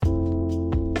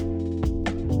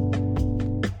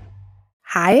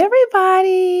Hi,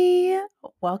 everybody.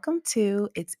 Welcome to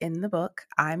It's in the Book.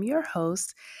 I'm your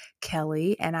host,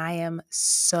 Kelly, and I am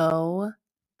so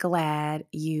glad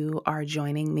you are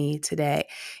joining me today.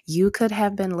 You could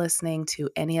have been listening to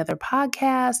any other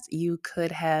podcast, you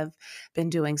could have been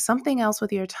doing something else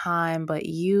with your time, but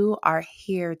you are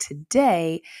here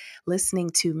today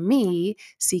listening to me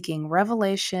seeking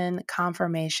revelation,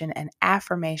 confirmation, and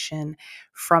affirmation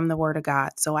from the Word of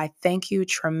God. So I thank you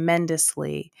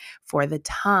tremendously for the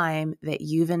time that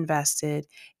you've invested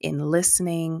in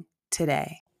listening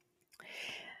today.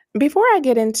 Before I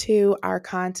get into our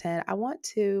content, I want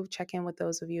to check in with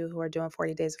those of you who are doing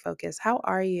 40 Days of Focus. How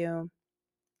are you?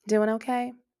 Doing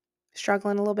okay?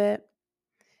 Struggling a little bit?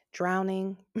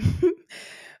 Drowning?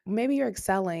 Maybe you're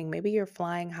excelling. Maybe you're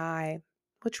flying high.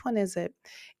 Which one is it?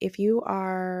 If you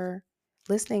are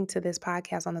listening to this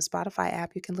podcast on the Spotify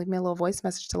app, you can leave me a little voice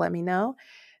message to let me know.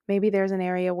 Maybe there's an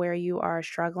area where you are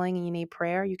struggling and you need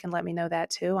prayer. You can let me know that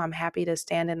too. I'm happy to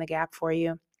stand in the gap for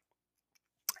you.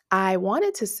 I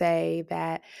wanted to say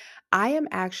that I am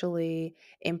actually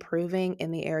improving in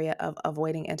the area of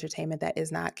avoiding entertainment that is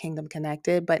not kingdom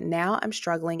connected, but now I'm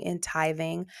struggling in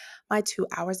tithing my 2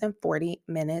 hours and 40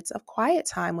 minutes of quiet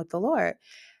time with the Lord.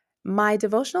 My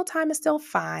devotional time is still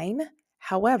fine.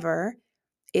 However,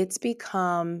 it's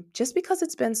become, just because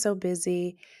it's been so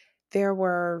busy, there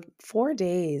were 4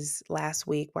 days last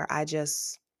week where I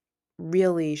just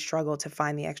really struggled to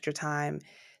find the extra time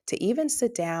to even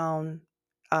sit down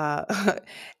uh,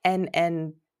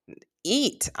 and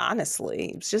eat.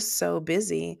 Honestly, it's just so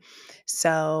busy.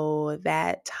 So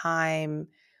that time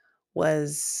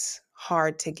was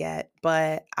hard to get,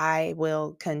 but I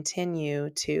will continue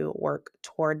to work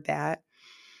toward that.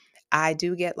 I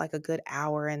do get like a good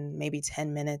hour and maybe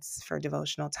 10 minutes for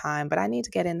devotional time, but I need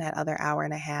to get in that other hour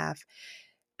and a half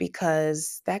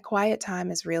because that quiet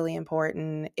time is really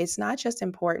important. It's not just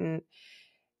important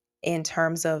in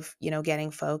terms of,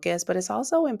 getting focused, but it's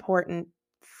also important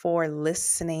for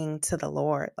listening to the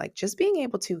Lord, like just being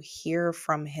able to hear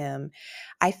from him.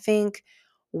 I think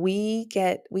we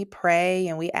pray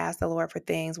and we ask the Lord for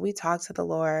things, we talk to the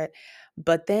Lord,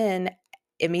 but then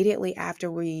immediately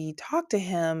after we talk to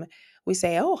him, we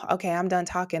say, "Oh, okay, I'm done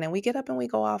talking." And we get up and we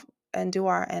go off and do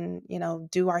our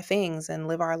things and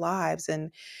live our lives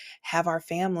and have our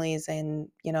families and,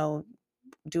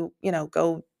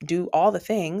 go do all the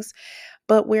things,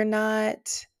 but we're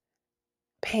not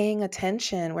paying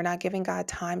attention. We're not giving God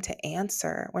time to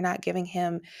answer. We're not giving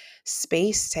him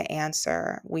space to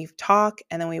answer. We talk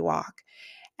and then we walk,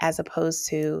 as opposed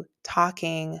to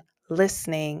talking,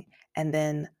 listening, and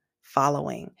then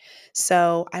following.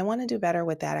 So I want to do better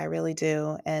with that. I really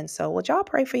do. And so would y'all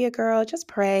pray for your girl? Just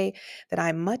pray that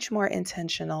I'm much more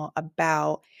intentional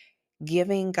about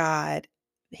giving God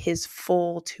his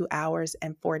full 2 hours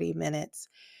and 40 minutes,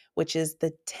 which is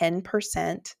the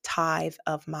 10% tithe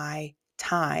of my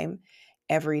time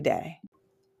every day.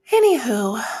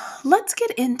 Anywho, let's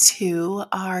get into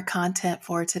our content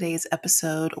for today's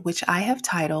episode, which I have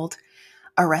titled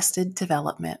Arrested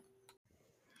Development.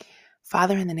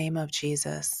 Father, in the name of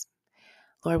Jesus,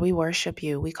 Lord, we worship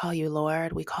you. We call you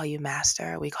Lord. We call you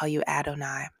Master. We call you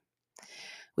Adonai.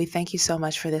 We thank you so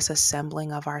much for this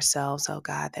assembling of ourselves, oh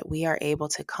God, that we are able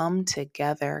to come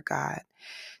together, God,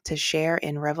 to share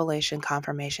in revelation,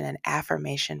 confirmation, and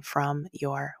affirmation from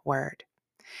your word.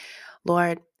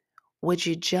 Lord, would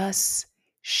you just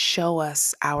show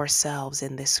us ourselves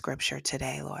in this scripture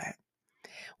today, Lord?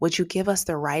 Would you give us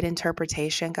the right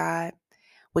interpretation, God?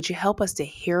 Would you help us to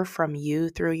hear from you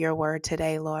through your word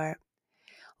today, Lord?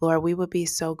 Lord, we would be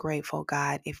so grateful,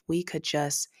 God, if we could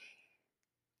just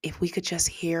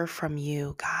hear from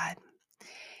you, God.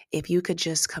 If you could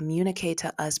just communicate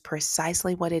to us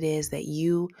precisely what it is that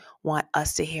you want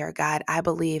us to hear, God, I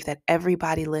believe that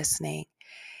everybody listening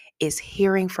is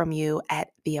hearing from you at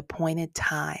the appointed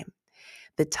time,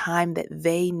 the time that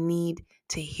they need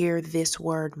to hear this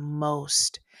word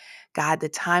most. God, the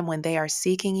time when they are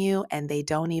seeking you and they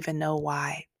don't even know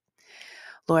why.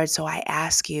 Lord, so I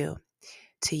ask you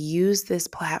to use this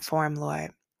platform,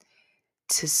 Lord,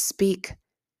 to speak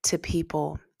to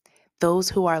people, those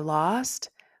who are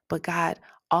lost, but God,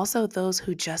 also those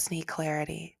who just need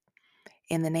clarity.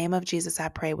 In the name of Jesus, I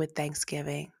pray with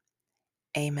thanksgiving.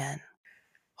 Amen.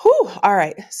 Whew. All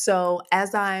right. So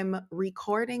as I'm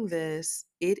recording this,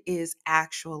 it is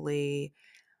actually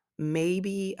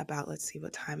maybe about, let's see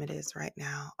what time it is right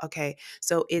now. Okay.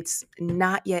 So it's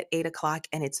not yet 8 o'clock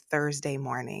and it's Thursday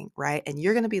morning, right? And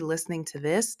you're going to be listening to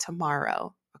this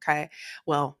tomorrow. Okay.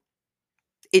 Well,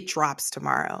 it drops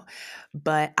tomorrow.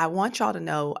 But I want y'all to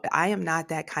know I am not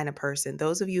that kind of person.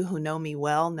 Those of you who know me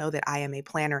well know that I am a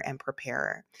planner and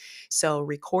preparer. So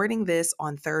recording this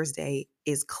on Thursday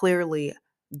is clearly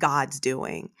God's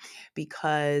doing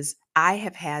because I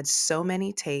have had so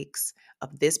many takes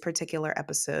of this particular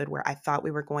episode where I thought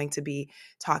we were going to be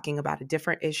talking about a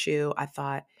different issue. I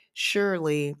thought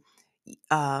surely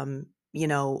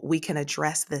we can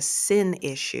address the sin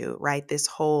issue, right? This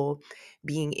whole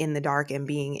being in the dark and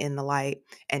being in the light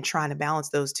and trying to balance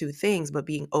those two things, but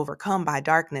being overcome by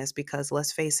darkness because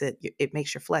let's face it, it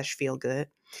makes your flesh feel good.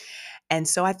 And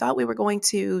so I thought we were going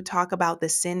to talk about the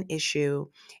sin issue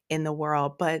in the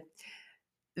world, but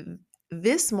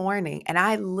this morning, and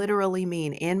I literally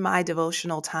mean in my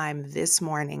devotional time this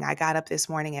morning, I got up this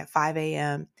morning at 5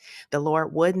 a.m. The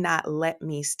Lord would not let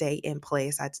me stay in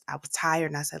place. I was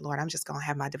tired and I said, Lord, I'm just going to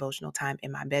have my devotional time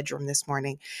in my bedroom this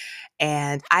morning.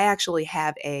 And I actually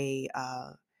have a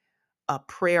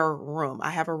prayer room.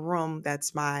 I have a room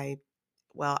that's I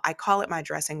call it my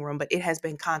dressing room, but it has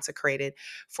been consecrated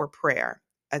for prayer.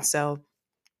 And so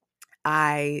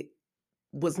I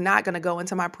was not going to go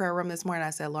into my prayer room this morning. I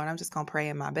said, Lord, I'm just going to pray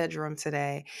in my bedroom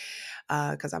today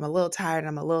because I'm a little tired and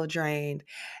I'm a little drained.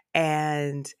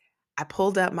 And I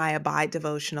pulled up my Abide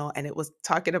devotional and it was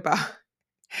talking about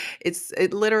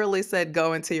it literally said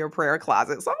go into your prayer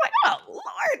closet. So I'm like, oh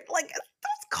Lord, like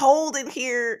it's cold in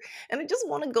here and I just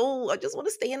want to go. I just want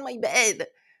to stay in my bed.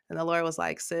 And the Lord was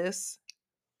like, sis,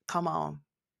 come on.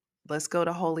 Let's go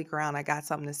to holy ground. I got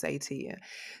something to say to you.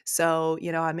 So,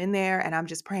 I'm in there and I'm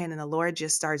just praying, and the Lord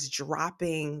just starts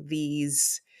dropping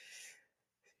these,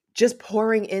 just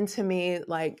pouring into me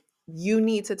like, you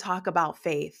need to talk about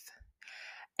faith.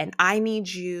 And I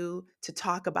need you to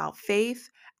talk about faith.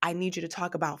 I need you to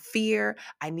talk about fear.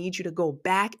 I need you to go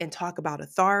back and talk about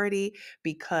authority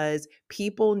because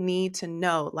people need to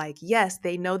know, like, yes,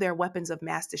 they know they're weapons of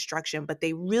mass destruction, but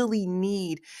they really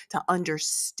need to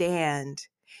understand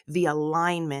the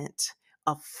alignment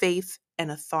of faith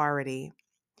and authority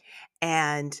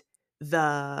and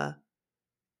the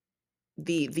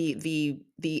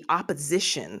the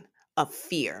opposition of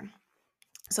fear.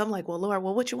 So I'm like, well, Lord,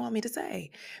 well, what you want me to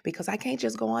say? Because I can't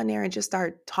just go on there and just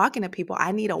start talking to people.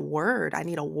 I need a word. I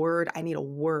need a word. I need a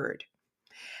word.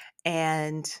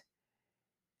 And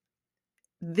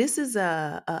this is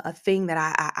a thing that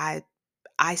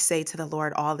I say to the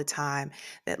Lord all the time,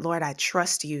 that Lord, I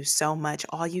trust you so much.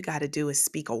 All you got to do is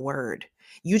speak a word.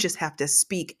 You just have to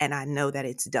speak and I know that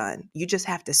it's done. You just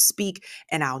have to speak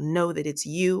and I'll know that it's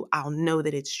you. I'll know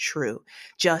that it's true.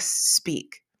 Just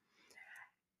speak.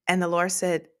 And the Lord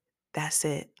said, that's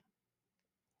it.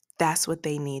 That's what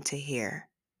they need to hear.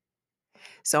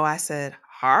 So I said,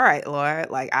 all right, Lord,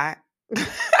 like what am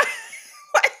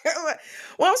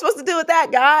I supposed to do with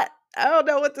that, God? I don't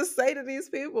know what to say to these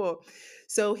people.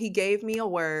 So he gave me a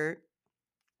word.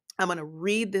 I'm going to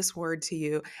read this word to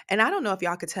you. And I don't know if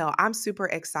y'all could tell, I'm super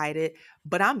excited,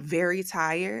 but I'm very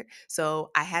tired. So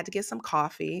I had to get some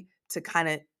coffee to kind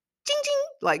of ching ching,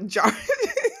 like jar,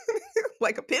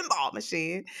 like a pinball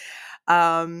machine.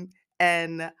 Um,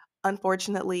 and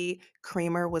unfortunately,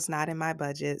 creamer was not in my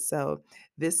budget. So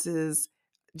this is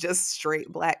just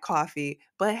straight black coffee.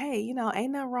 But hey, ain't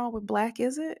nothing wrong with black,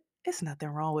 is it? It's nothing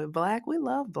wrong with black. We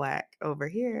love black over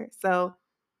here. So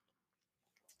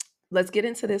let's get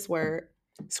into this word.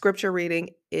 Scripture reading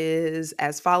is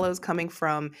as follows, coming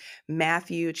from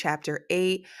Matthew chapter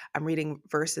 8. I'm reading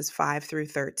verses 5 through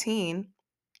 13.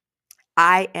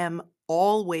 I am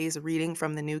always reading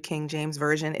from the New King James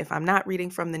Version. If I'm not reading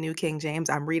from the New King James,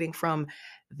 I'm reading from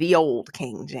the Old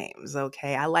King James.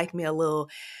 Okay. I like me a little,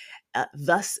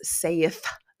 thus saith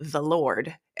the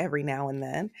Lord every now and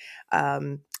then.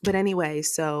 But anyway,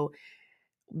 so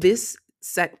this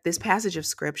passage of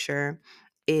scripture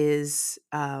is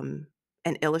an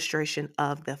illustration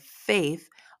of the faith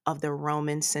of the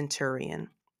Roman centurion.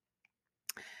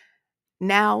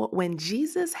 Now, when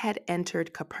Jesus had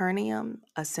entered Capernaum,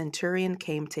 a centurion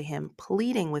came to him,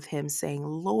 pleading with him, saying,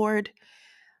 Lord,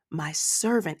 my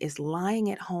servant is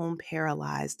lying at home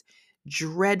paralyzed,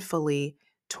 dreadfully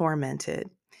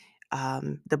tormented.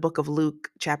 The book of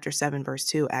Luke, chapter 7, verse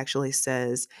 2, actually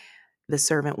says the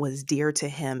servant was dear to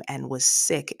him and was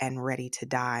sick and ready to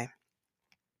die.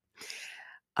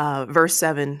 Verse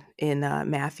 7 in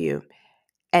Matthew,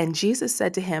 and Jesus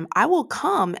said to him, I will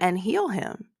come and heal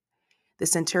him. The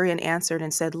centurion answered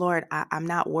and said, Lord, I'm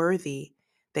not worthy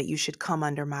that you should come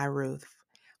under my roof,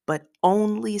 but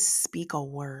only speak a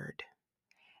word,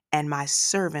 and my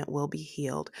servant will be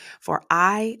healed. For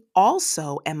I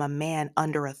also am a man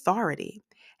under authority,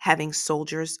 having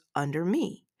soldiers under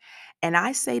me. And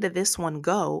I say to this one,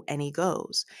 go, and he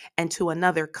goes. And to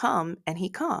another, come, and he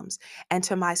comes. And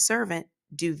to my servant,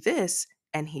 do this,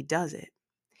 and he does it.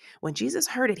 When Jesus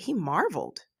heard it, he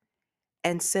marveled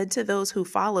and said to those who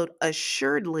followed,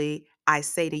 assuredly, I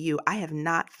say to you, I have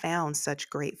not found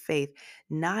such great faith,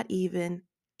 not even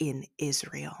in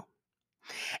Israel.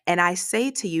 And I say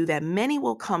to you that many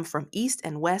will come from east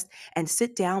and west and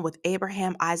sit down with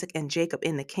Abraham, Isaac, and Jacob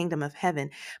in the kingdom of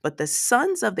heaven. But the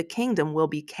sons of the kingdom will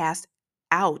be cast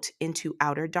out into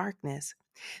outer darkness.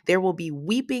 There will be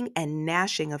weeping and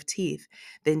gnashing of teeth.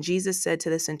 Then Jesus said to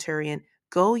the centurion,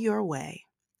 go your way.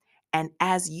 And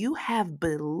as you have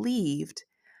believed,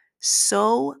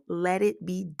 so let it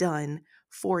be done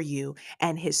for you.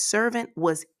 And his servant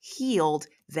was healed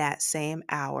that same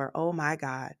hour. Oh my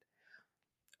God.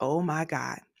 Oh my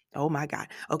God. Oh my God.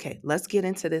 Okay, let's get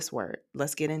into this word.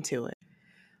 Let's get into it.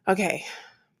 Okay.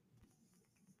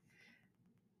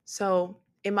 So,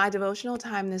 in my devotional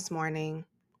time this morning,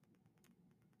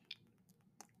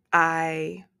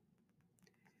 I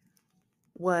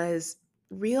was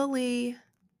really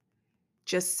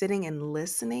just sitting and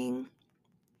listening.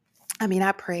 I mean,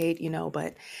 I prayed,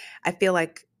 but I feel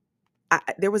like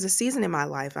there was a season in my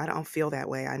life. I don't feel that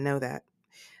way. I know that.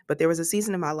 But there was a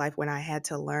season in my life when I had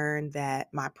to learn that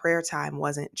my prayer time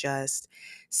wasn't just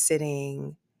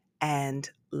sitting and,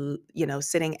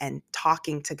 sitting and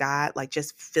talking to God, like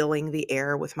just filling the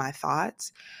air with my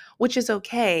thoughts, which is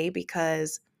okay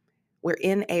because we're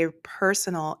in a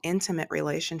personal, intimate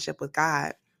relationship with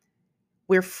God.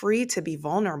 We're free to be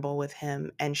vulnerable with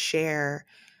Him and share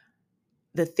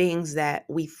the things that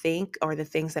we think or the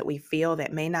things that we feel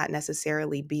that may not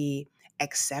necessarily be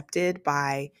accepted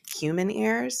by human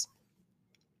ears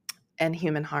and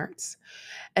human hearts.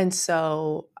 And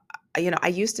so, I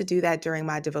used to do that during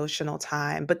my devotional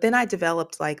time, but then I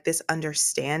developed like this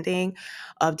understanding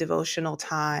of devotional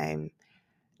time,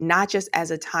 not just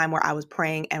as a time where I was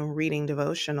praying and reading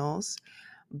devotionals,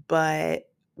 but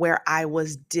where I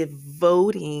was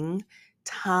devoting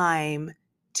time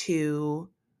to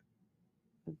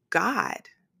God,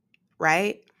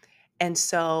 right? And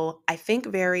so I think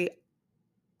very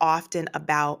often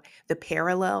about the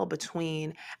parallel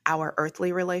between our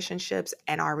earthly relationships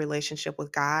and our relationship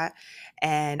with God.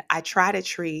 And I try to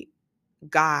treat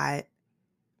God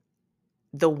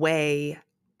the way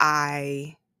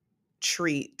I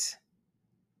treat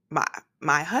my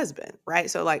my husband, right?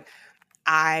 So like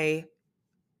I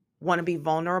want to be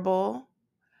vulnerable.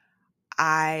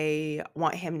 I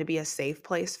want him to be a safe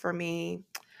place for me.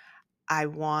 I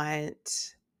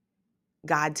want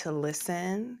God to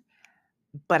listen,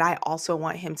 but I also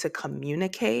want him to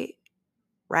communicate,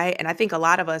 right? And I think a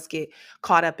lot of us get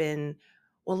caught up in,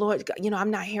 well, Lord,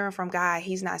 I'm not hearing from God.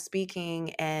 He's not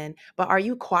speaking. But are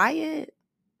you quiet?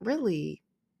 Really?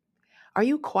 Are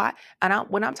you quiet? And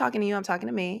when I'm talking to you, I'm talking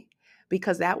to me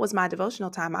because that was my devotional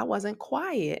time. I wasn't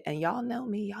quiet. And y'all know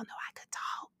me. Y'all know I could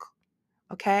talk.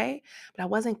 Okay. But I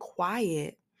wasn't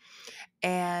quiet.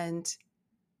 And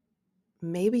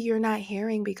maybe you're not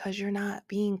hearing because you're not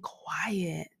being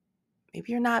quiet.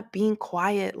 Maybe you're not being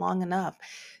quiet long enough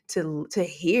to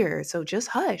hear. So just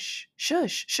hush,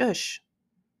 shush, shush.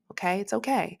 Okay? It's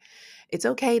okay. It's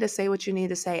okay to say what you need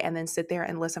to say and then sit there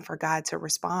and listen for God to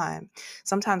respond.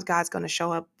 Sometimes God's going to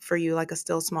show up for you like a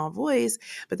still small voice,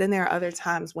 but then there are other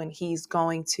times when he's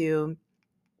going to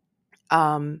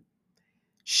um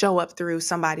show up through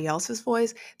somebody else's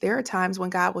voice. There are times when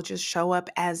God will just show up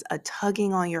as a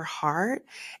tugging on your heart,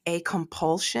 a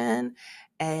compulsion,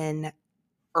 an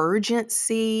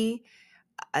urgency.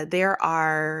 There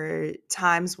are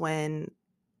times when,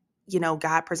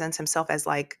 God presents himself as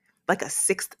like a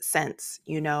sixth sense.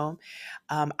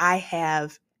 I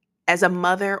have, as a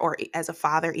mother or as a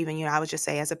father, even, I would just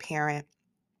say as a parent,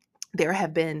 there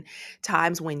have been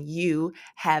times when you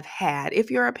have had, if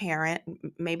you're a parent,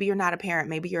 maybe you're not a parent,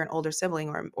 maybe you're an older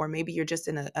sibling, or maybe you're just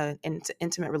in an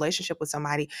intimate relationship with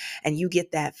somebody, and you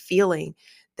get that feeling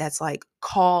that's like,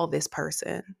 call this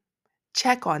person,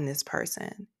 check on this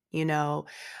person,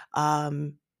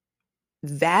 um,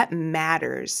 that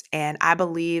matters. And I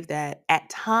believe that at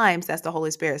times that's the Holy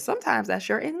Spirit. Sometimes that's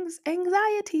your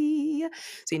anxiety.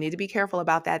 So you need to be careful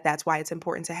about that. That's why it's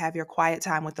important to have your quiet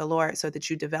time with the Lord so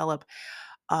that you develop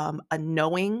a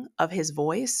knowing of his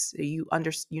voice. You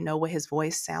know what his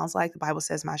voice sounds like. The Bible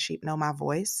says, my sheep know my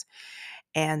voice.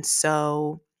 And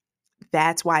so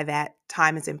that's why that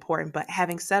time is important. But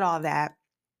having said all that,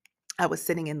 I was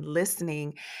sitting and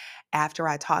listening after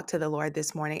I talked to the Lord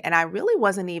this morning, and I really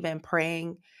wasn't even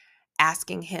praying,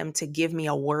 asking him to give me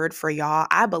a word for y'all.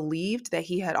 I believed that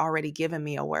he had already given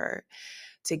me a word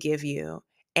to give you,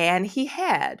 and he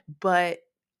had, but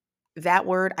That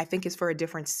word I think is for a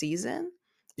different season,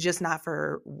 just not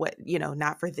for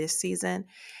not for this season.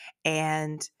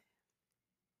 And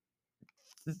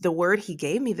the word he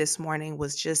gave me this morning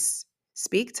was just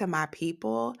speak to my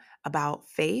people about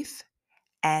faith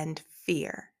and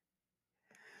fear,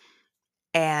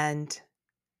 and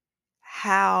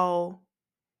how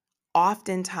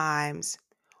oftentimes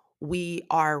we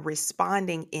are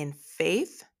responding in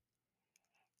faith,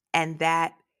 and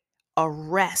that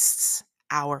arrests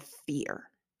our fear.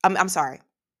 I'm sorry.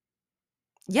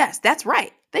 Yes, that's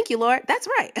right. Thank you, Lord. That's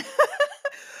right.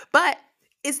 But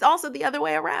it's also the other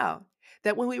way around,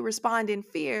 that when we respond in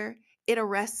fear, it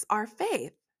arrests our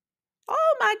faith.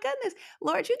 Oh my goodness.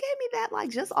 Lord, you gave me that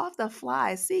like just off the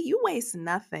fly. See, you waste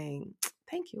nothing.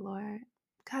 Thank you, Lord.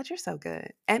 God, you're so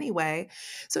good. Anyway,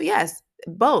 so yes,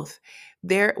 both.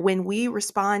 There when we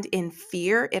respond in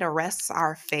fear, it arrests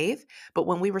our faith, but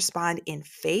when we respond in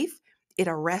faith, it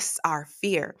arrests our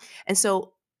fear. And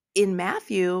so in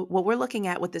Matthew, what we're looking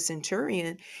at with the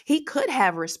centurion, he could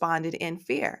have responded in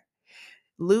fear.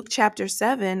 Luke chapter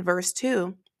 7 verse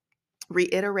 2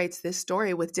 reiterates this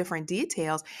story with different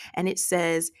details. And it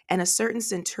says, and a certain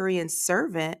centurion's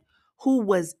servant who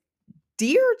was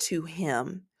dear to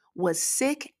him was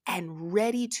sick and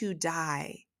ready to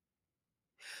die.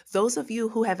 Those of you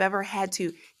who have ever had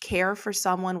to care for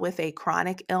someone with a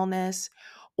chronic illness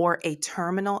or a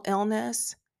terminal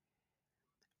illness,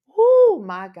 oh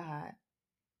my God.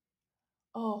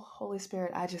 Oh, Holy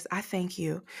Spirit, I thank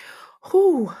you.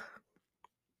 Whew.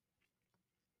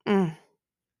 Mm.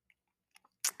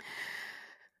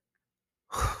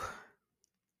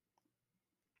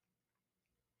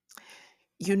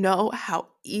 You know how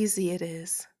easy it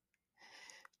is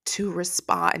to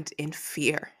respond in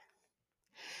fear.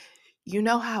 You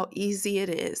know how easy it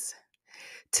is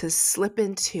to slip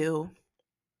into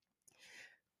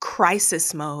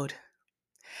crisis mode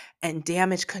and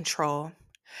damage control.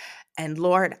 And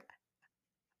Lord,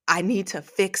 I need to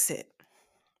fix it.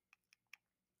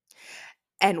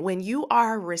 And when you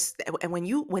are and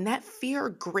when that fear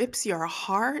grips your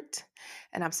heart,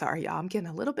 and I'm sorry, y'all, I'm getting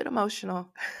a little bit emotional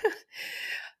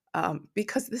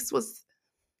because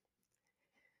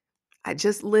I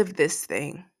just lived this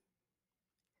thing.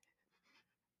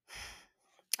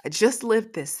 I just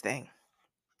lived this thing.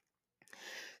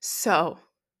 So,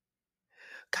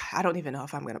 God, I don't even know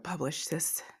if I'm going to publish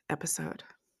this episode.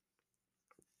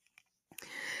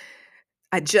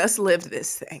 I just lived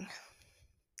this thing.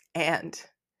 And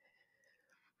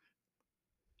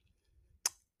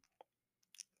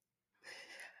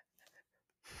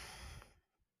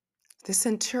the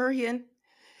centurion,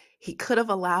 he could have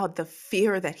allowed the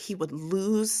fear that he would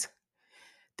lose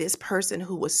this person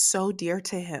who was so dear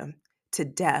to him to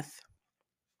death.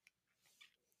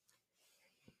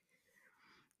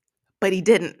 But he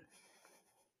didn't.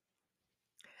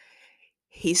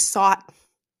 He sought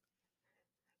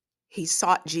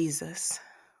Jesus.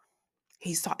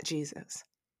 He sought Jesus.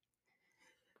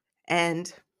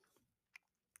 And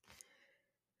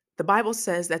the Bible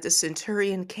says that the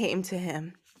centurion came to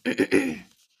him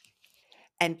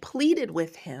and pleaded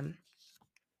with him.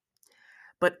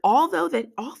 But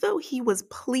although he was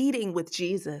pleading with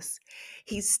Jesus,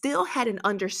 he still had an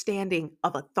understanding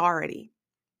of authority.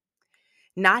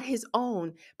 Not his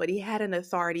own, but he had an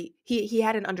authority. He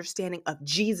had an understanding of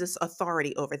Jesus'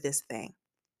 authority over this thing.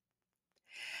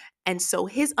 And so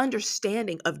his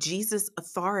understanding of Jesus'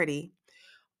 authority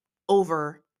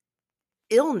over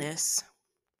illness,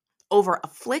 over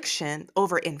affliction,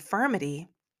 over infirmity,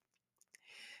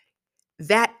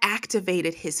 that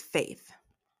activated his faith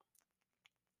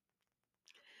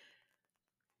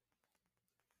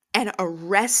and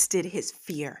arrested his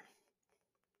fear.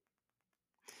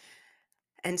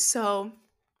 And so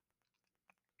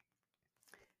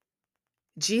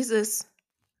Jesus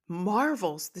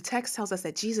marvels. The text tells us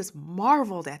that Jesus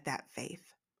marveled at that faith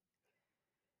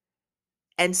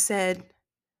and said,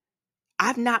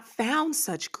 I've not found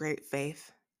such great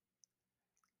faith,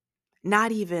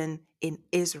 not even in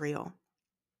Israel.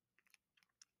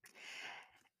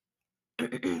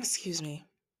 Excuse me.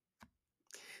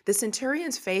 The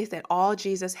centurion's faith that all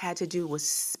Jesus had to do was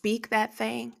speak that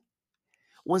thing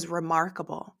was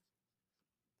remarkable.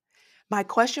 My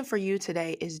question for you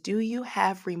today is, do you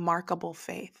have remarkable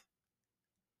faith?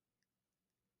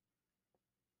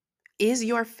 Is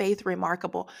your faith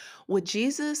remarkable? Would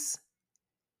Jesus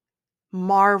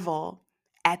marvel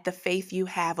at the faith you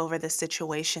have over the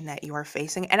situation that you are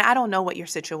facing? And I don't know what your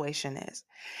situation is.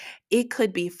 It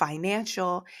could be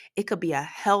financial, it could be a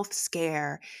health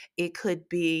scare, it could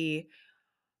be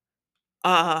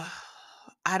uh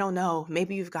I don't know,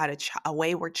 maybe you've got a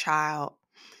wayward child.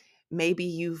 Maybe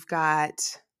you've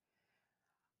got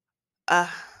uh,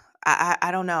 I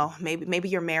don't know. Maybe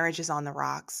your marriage is on the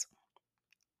rocks,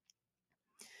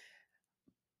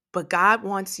 but God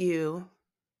wants you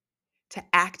to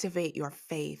activate your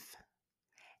faith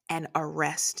and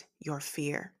arrest your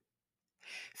fear.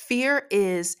 Fear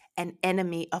is an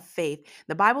enemy of faith.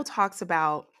 The Bible talks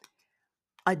about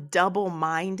a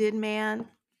double-minded man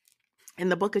in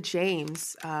the book of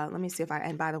James. Let me see if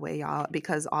and by the way, y'all,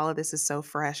 because all of this is so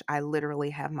fresh, I literally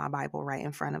have my Bible right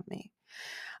in front of me.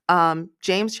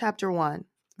 James chapter 1,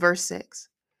 verse 6.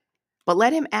 But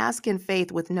let him ask in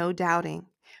faith with no doubting.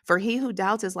 For he who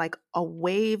doubts is like a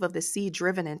wave of the sea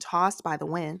driven and tossed by the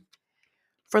wind.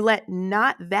 For let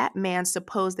not that man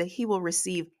suppose that he will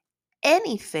receive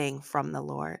anything from the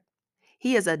Lord.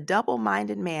 He is a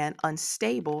double-minded man,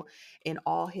 unstable in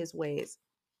all his ways.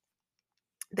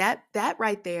 That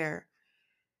right there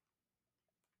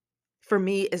for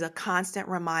me is a constant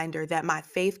reminder that my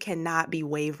faith cannot be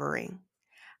wavering.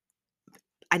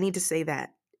 I need to say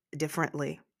that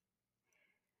differently.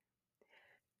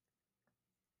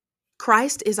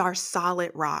 Christ is our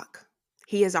solid rock.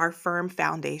 He is our firm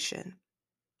foundation.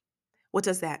 What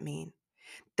does that mean?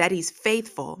 That he's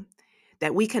faithful,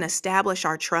 that we can establish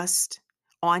our trust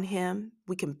on him.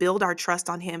 We can build our trust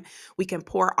on him. We can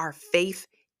pour our faith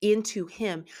into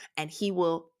him, and he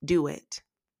will do it.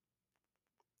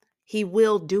 He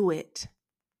will do it.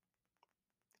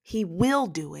 He will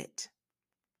do it.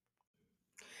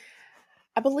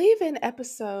 I believe in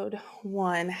episode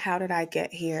 1, How Did I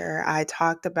Get Here? I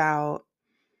talked about,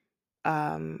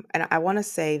 and I want to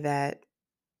say that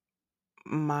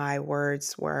my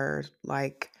words were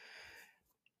like,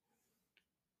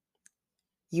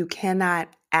 you cannot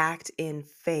act in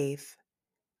faith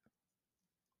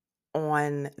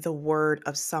on the word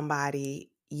of somebody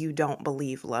you don't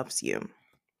believe loves you.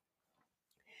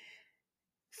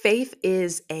 Faith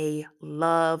is a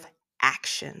love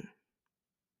action,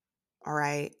 all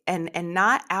right? And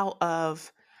not out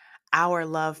of our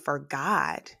love for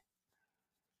God,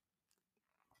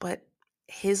 but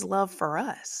his love for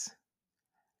us.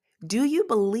 Do you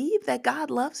believe that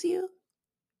God loves you?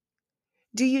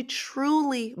 Do you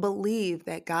truly believe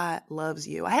that God loves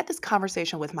you? I had this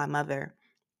conversation with my mother,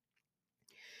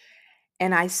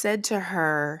 and I said to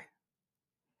her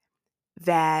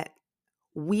that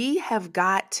we have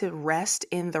got to rest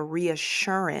in the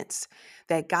reassurance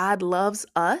that God loves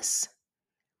us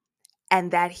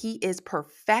and that he is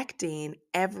perfecting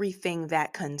everything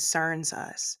that concerns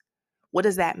us. What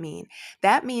does that mean?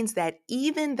 That means that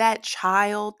even that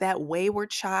child, that wayward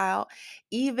child,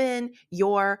 even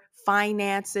your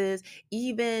finances,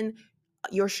 even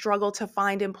your struggle to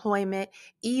find employment,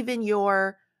 even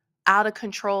your out of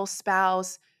control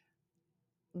spouse,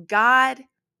 God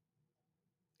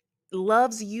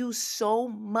loves you so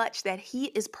much that he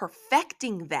is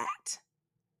perfecting that.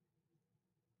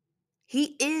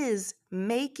 He is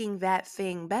making that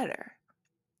thing better.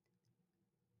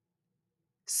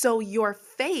 So your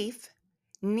faith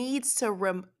needs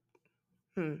to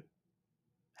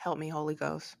help me, Holy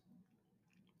Ghost.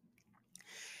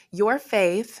 Your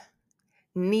faith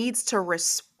needs to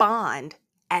respond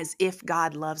as if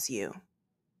God loves you.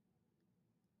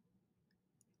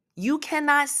 You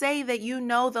cannot say that you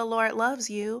know the Lord loves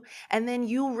you and then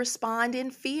you respond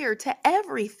in fear to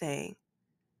everything.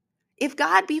 If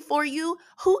God be for you,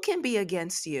 who can be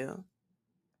against you?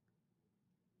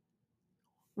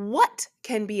 What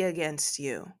can be against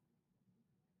you?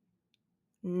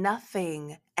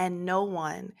 Nothing and no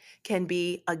one can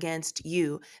be against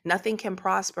you. Nothing can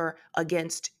prosper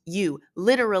against you.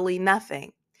 Literally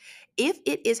nothing. If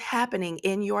it is happening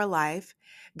in your life,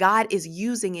 God is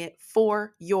using it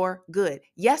for your good.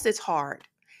 Yes, it's hard.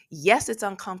 Yes, it's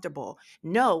uncomfortable.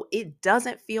 No, it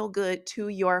doesn't feel good to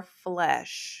your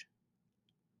flesh.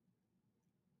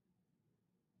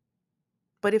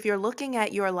 But if you're looking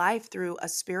at your life through a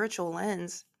spiritual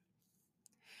lens,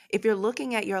 if you're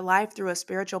looking at your life through a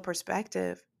spiritual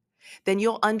perspective, then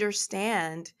you'll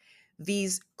understand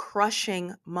these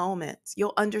crushing moments.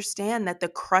 You'll understand that the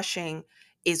crushing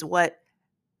is what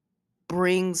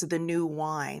brings the new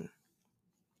wine.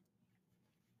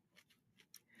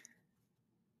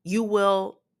 You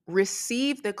will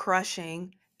receive the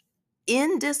crushing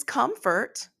in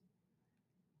discomfort,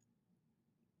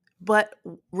 but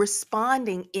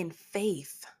responding in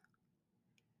faith.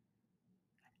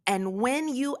 And when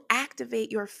you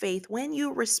activate your faith, when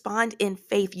you respond in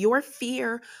faith, your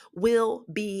fear will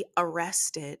be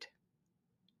arrested.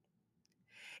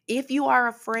 If you are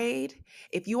afraid,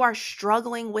 if you are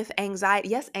struggling with anxiety,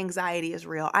 yes, anxiety is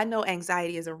real. I know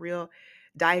anxiety is a real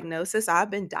diagnosis.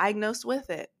 I've been diagnosed with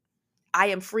it. I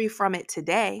am free from it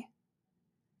today.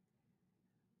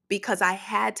 because I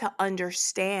had to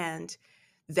understand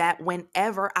that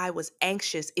whenever I was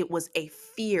anxious, it was a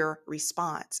fear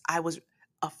response. I was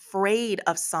afraid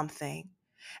of something.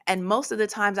 And most of the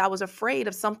times I was afraid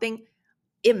of something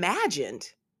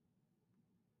imagined,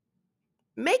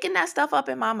 making that stuff up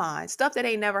in my mind, stuff that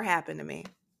ain't never happened to me,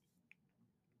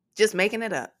 just making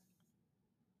it up.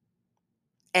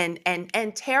 And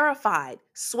terrified,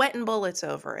 sweating bullets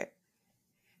over it.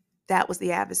 That was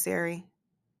the adversary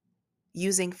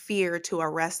using fear to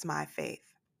arrest my faith.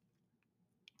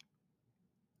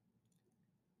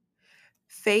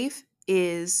 Faith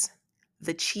is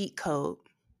the cheat code.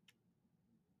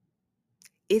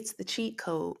 It's the cheat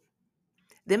code.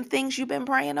 Them things you've been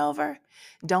praying over,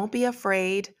 don't be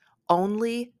afraid,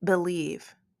 only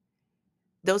believe.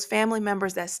 Those family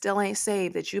members that still ain't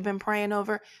saved that you've been praying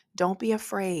over, don't be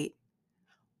afraid,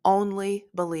 only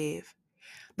believe.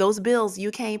 Those bills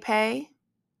you can't pay,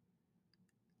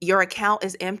 your account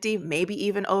is empty, maybe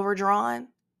even overdrawn,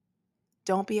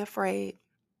 don't be afraid,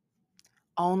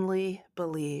 only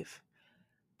believe.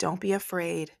 Don't be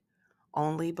afraid,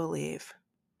 only believe.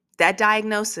 That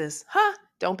diagnosis,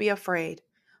 don't be afraid,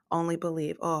 only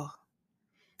believe. Oh,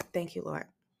 thank you, Lord.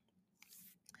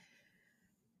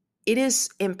 It is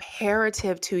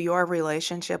imperative to your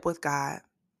relationship with God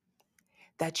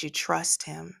that you trust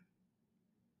him.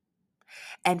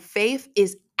 And faith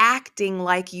is acting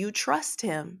like you trust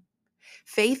him.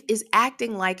 Faith is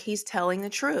acting like he's telling the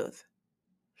truth.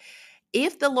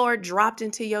 If the Lord dropped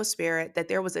into your spirit that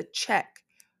there was a check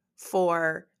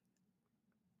for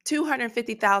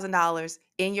 $250,000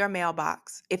 in your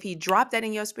mailbox, if he dropped that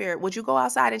in your spirit, would you go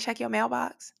outside and check your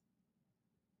mailbox?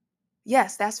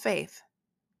 Yes, that's faith.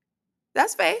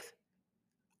 That's faith.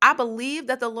 I believe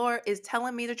that the Lord is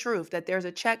telling me the truth, that there's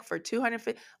a check for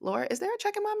 250. Lord, is there a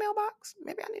check in my mailbox?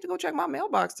 Maybe I need to go check my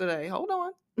mailbox today. Hold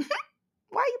on.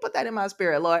 Why you put that in my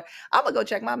spirit, Lord? I'm going to go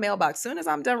check my mailbox. Soon as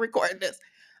I'm done recording this,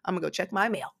 I'm going to go check my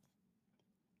mail.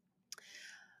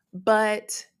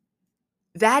 But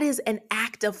that is an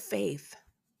act of faith.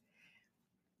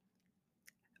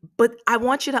 But I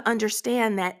want you to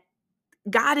understand that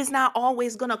God is not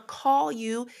always going to call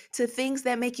you to things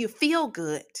that make you feel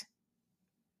good.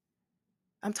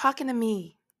 I'm talking to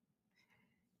me.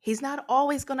 He's not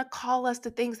always going to call us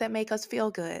to things that make us feel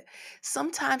good.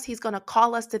 Sometimes he's going to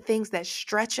call us to things that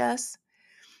stretch us,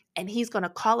 and he's going to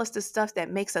call us to stuff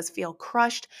that makes us feel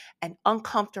crushed and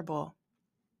uncomfortable.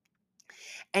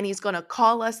 And he's going to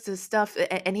call us to stuff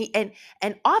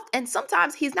and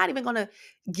sometimes he's not even going to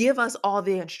give us all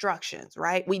the instructions,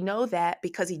 right? We know that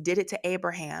because he did it to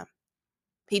Abraham.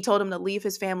 He told him to leave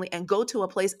his family and go to a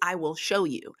place I will show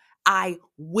you. I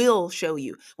will show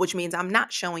you, which means I'm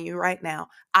not showing you right now.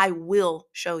 I will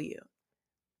show you.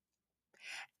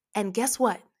 And guess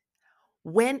what?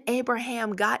 When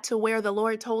Abraham got to where the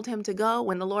Lord told him to go,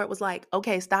 when the Lord was like,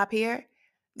 okay, stop here,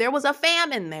 there was a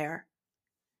famine there.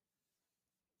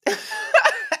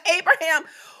 Abraham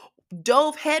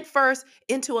dove headfirst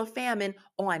into a famine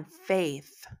on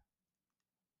faith.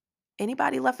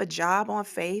 Anybody left a job on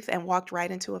faith and walked right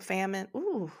into a famine?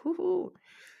 Ooh,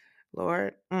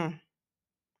 Lord.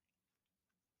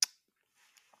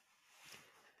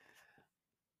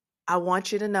 I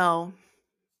want you to know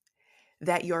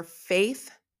that your faith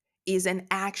is an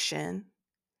action.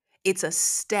 It's a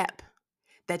step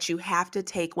that you have to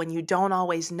take when you don't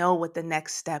always know what the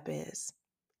next step is.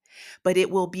 But it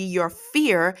will be your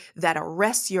fear that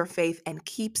arrests your faith and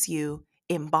keeps you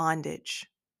in bondage.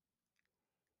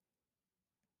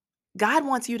 God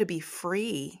wants you to be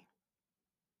free.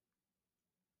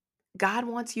 God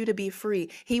wants you to be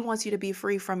free. He wants you to be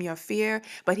free from your fear,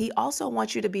 but he also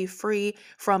wants you to be free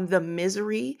from the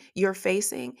misery you're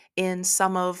facing in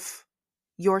some of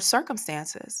your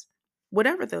circumstances,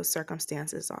 whatever those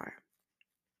circumstances are.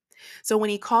 So when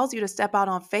he calls you to step out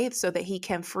on faith so that he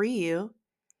can free you,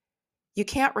 you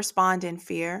can't respond in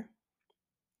fear.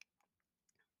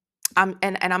 And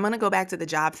I'm going to go back to the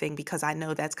job thing because I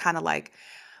know that's kind of like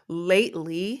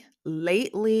lately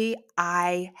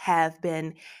I have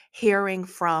been hearing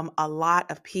from a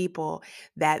lot of people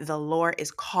that the Lord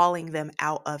is calling them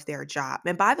out of their job.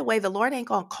 And by the way, the Lord ain't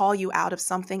going to call you out of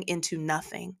something into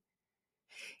nothing.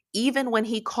 Even when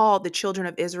he called the children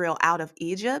of Israel out of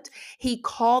Egypt, he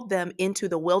called them into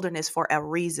the wilderness for a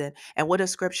reason. And what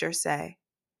does scripture say?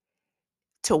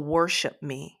 To worship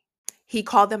me. He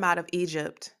called them out of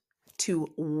Egypt to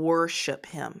worship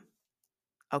him.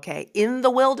 Okay, in the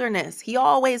wilderness. He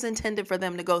always intended for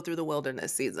them to go through the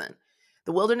wilderness season.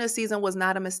 The wilderness season was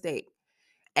not a mistake.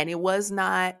 And it was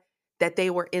not that they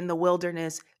were in the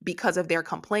wilderness because of their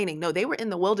complaining. No, they were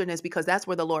in the wilderness because that's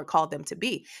where the Lord called them to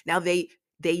be. Now they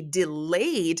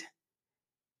delayed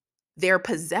their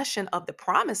possession of the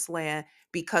promised land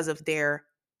because of their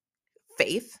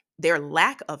faith, their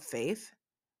lack of faith,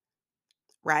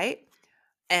 right?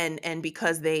 And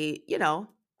because they,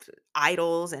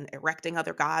 idols and erecting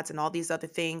other gods and all these other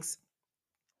things.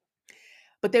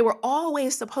 But they were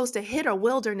always supposed to hit a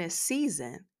wilderness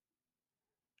season.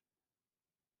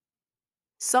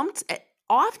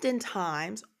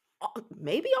 Oftentimes,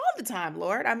 maybe all the time,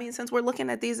 Lord. I mean, since we're looking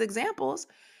at these examples,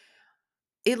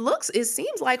 it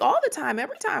seems like all the time,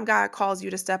 every time God calls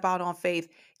you to step out on faith,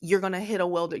 you're going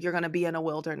to be in a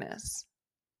wilderness.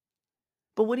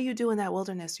 But what do you do in that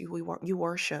wilderness? You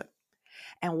worship.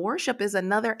 And worship is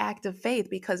another act of faith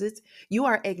because you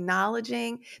are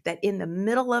acknowledging that in the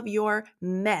middle of your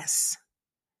mess,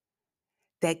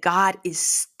 that God is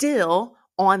still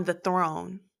on the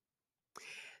throne.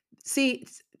 See,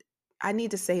 I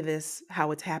need to say this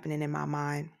how it's happening in my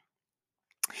mind.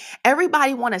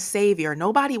 Everybody wants a savior.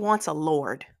 Nobody wants a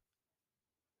Lord.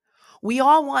 We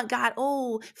all want God,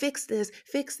 oh, fix this,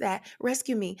 fix that,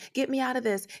 rescue me, get me out of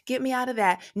this, get me out of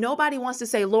that. Nobody wants to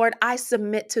say, Lord, I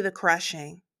submit to the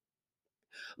crushing.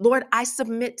 Lord, I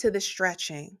submit to the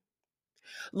stretching.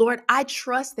 Lord, I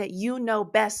trust that you know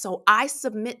best, so I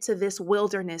submit to this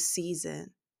wilderness season.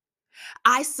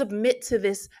 I submit to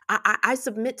this, I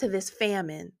submit to this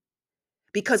famine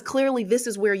because clearly this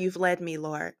is where you've led me,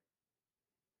 Lord.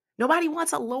 Nobody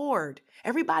wants a Lord.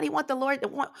 Everybody wants the Lord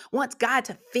that wants God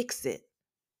to fix it.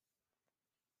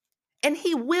 And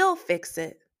he will fix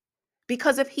it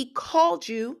because if he called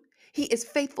you, he is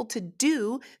faithful to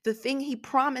do the thing he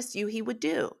promised you he would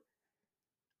do.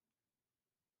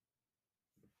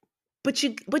 But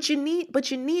you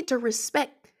need to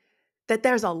respect that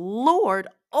there's a Lord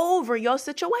over your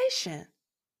situation.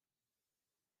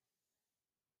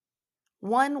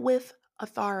 One with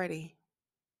authority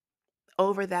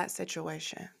over that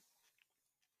situation.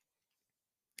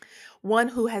 One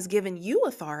who has given you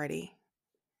authority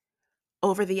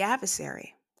over the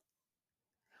adversary.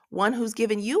 One who's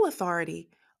given you authority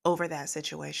over that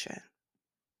situation.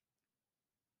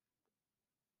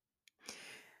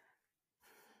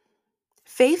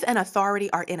 Faith and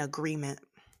authority are in agreement,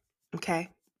 okay?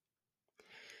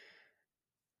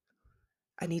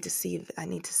 I need to say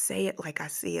it like I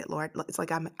see it, Lord. It's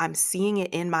like I'm seeing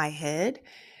it in my head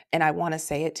and I want to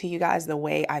say it to you guys the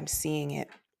way I'm seeing it.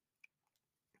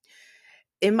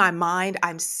 In my mind,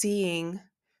 I'm seeing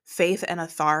faith and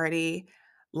authority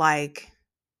like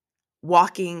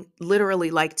walking literally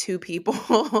like two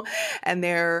people and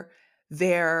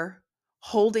they're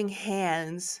holding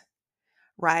hands,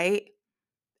 right?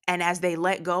 And as they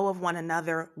let go of one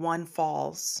another, one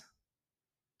falls.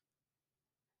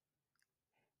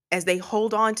 As they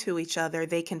hold on to each other,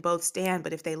 they can both stand,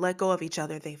 but if they let go of each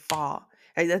other, they fall.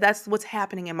 That's what's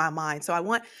happening in my mind. So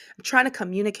I'm trying to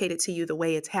communicate it to you the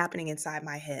way it's happening inside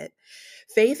my head.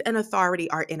 Faith and authority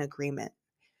are in agreement.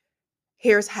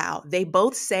 Here's how. They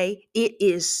both say, it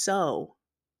is so.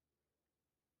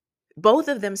 Both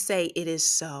of them say, it is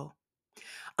so.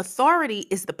 Authority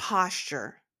is the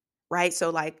posture, right? So,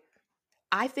 like,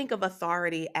 I think of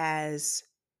authority as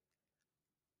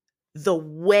the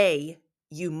way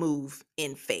you move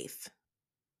in faith,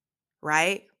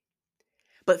 right?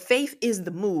 But faith is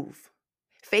the move,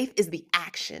 faith is the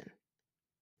action.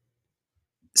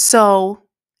 So,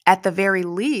 at the very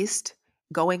least,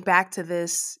 going back to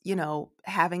this,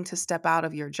 having to step out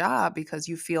of your job because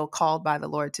you feel called by the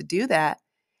Lord to do that,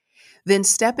 then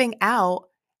stepping out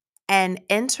and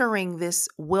entering this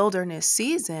wilderness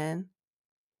season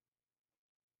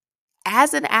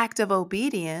as an act of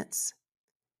obedience,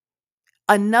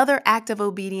 another act of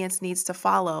obedience needs to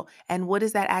follow. And what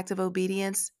is that act of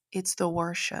obedience? It's the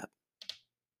worship.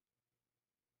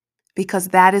 Because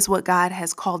that is what God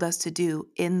has called us to do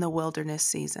in the wilderness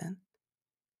season.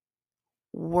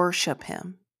 Worship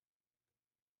Him.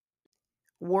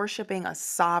 Worshiping a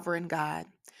sovereign God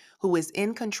who is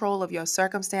in control of your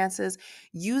circumstances,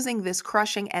 using this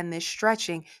crushing and this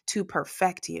stretching to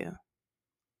perfect you.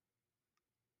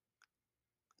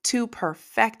 To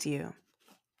perfect you.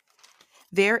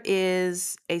 There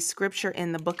is a scripture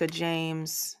in the book of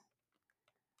James.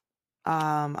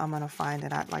 I'm going to find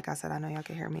it. Like I said, I know y'all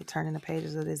can hear me turning the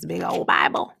pages of this big old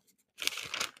Bible.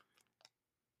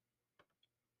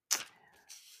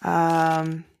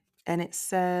 And it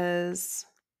says,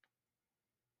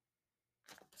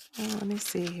 let me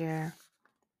see here.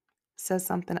 Says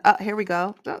something. Oh, here we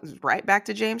go. Right back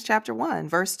to James chapter 1,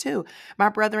 verse 2. My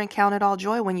brethren, count it all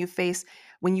joy when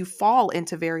you fall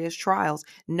into various trials,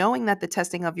 knowing that the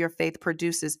testing of your faith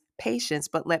produces patience,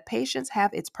 but let patience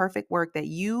have its perfect work, that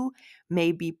you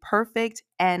may be perfect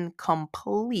and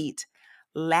complete,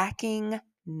 lacking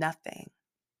nothing.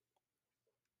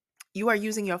 You are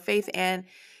using your faith and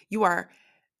you are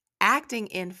acting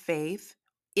in faith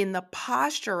in the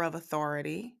posture of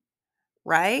authority,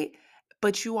 right?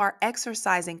 But you are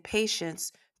exercising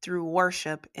patience through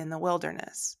worship in the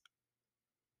wilderness.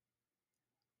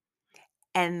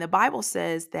 And the Bible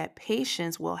says that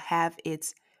patience will have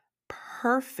its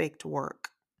perfect work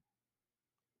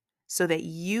so that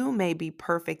you may be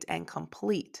perfect and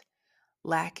complete,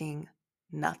 lacking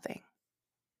nothing.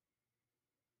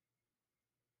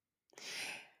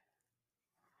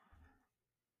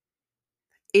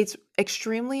 It's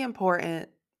extremely important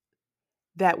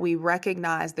that we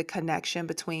recognize the connection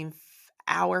between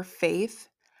our faith,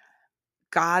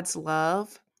 God's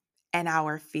love, and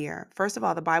our fear. First of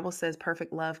all, the Bible says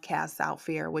perfect love casts out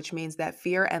fear, which means that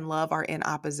fear and love are in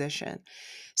opposition.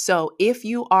 So if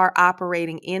you are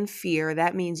operating in fear,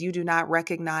 that means you do not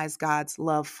recognize God's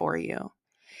love for you.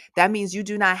 That means you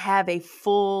do not have a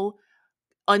full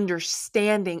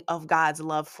understanding of God's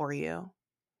love for you.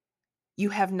 You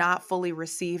have not fully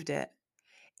received it.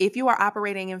 If you are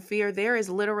operating in fear, there is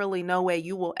literally no way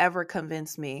you will ever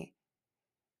convince me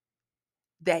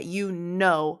that you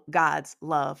know God's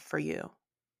love for you,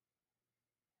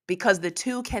 because the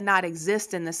two cannot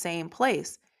exist in the same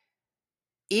place.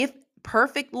 If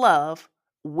perfect love,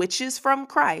 which is from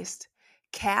Christ,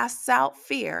 casts out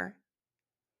fear,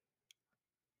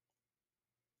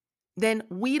 then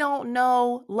we don't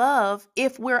know love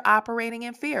if we're operating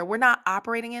in fear. We're not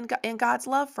operating in God's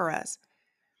love for us.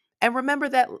 And remember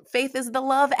that faith is the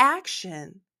love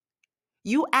action.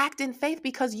 You act in faith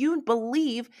because you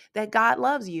believe that God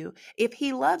loves you. If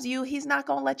he loves you, he's not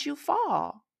going to let you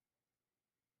fall.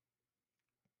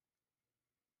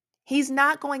 He's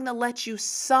not going to let you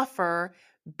suffer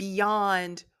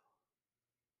beyond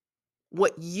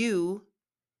what you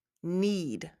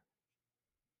need.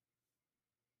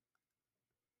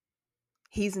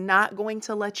 He's not going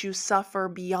to let you suffer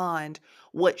beyond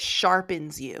what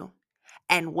sharpens you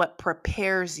and what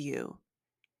prepares you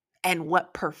and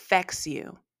what perfects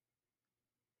you.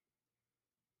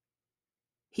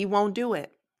 He won't do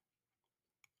it.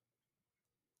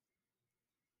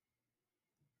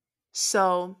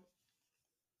 So,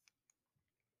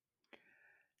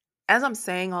 as I'm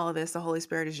saying all of this, the Holy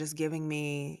Spirit is just giving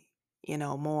me,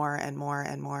 more and more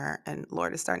and more. And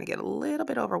Lord, it's starting to get a little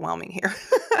bit overwhelming here.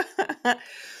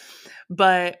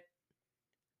 But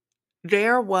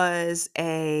there was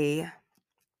a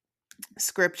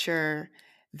scripture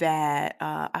that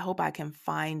I hope I can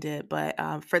find it. But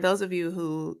for those of you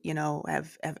who,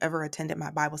 have ever attended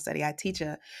my Bible study,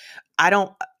 I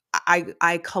don't,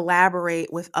 I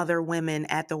collaborate with other women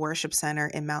at the worship center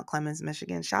in Mount Clemens,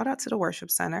 Michigan. Shout out to the worship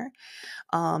center.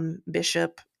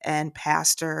 Bishop and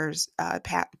pastors,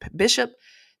 Bishop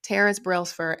Terrence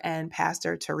Brailsford and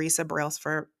Pastor Teresa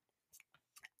Brailsford.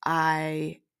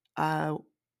 I,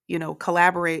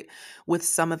 collaborate with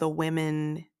some of the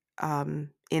women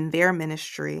in their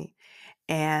ministry,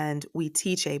 and we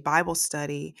teach a Bible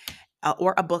study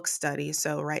or a book study.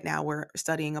 So right now we're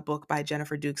studying a book by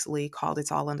Jennifer Dukes Lee called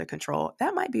It's All Under Control.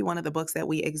 That might be one of the books that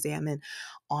we examine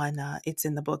on It's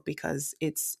in the Book, because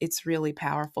it's really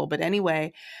powerful. But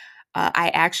anyway,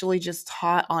 I actually just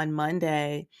taught on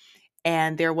Monday,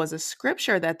 and there was a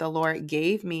scripture that the Lord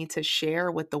gave me to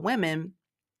share with the women.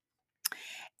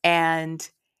 And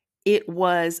it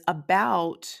was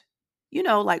about,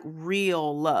 like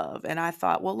real love. And I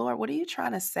thought, well, Lord, what are you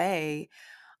trying to say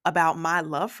about my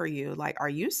love for you? Like, are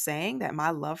you saying that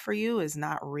my love for you is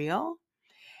not real?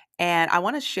 And I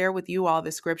want to share with you all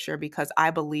the scripture because I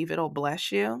believe it'll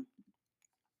bless you.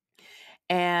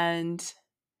 And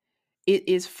it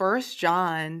is First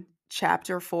John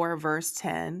chapter 4, verse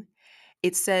 10.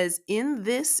 It says, in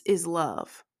this is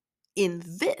love. In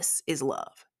this is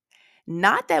love.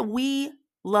 Not that we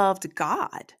loved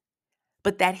God,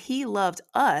 but that he loved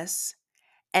us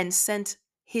and sent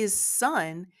his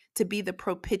son to be the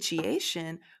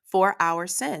propitiation for our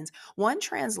sins. One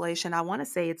translation, I want to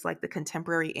say it's like the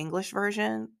contemporary English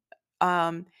version,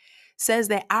 says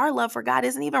that our love for God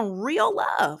isn't even real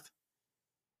love.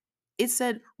 It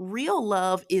said real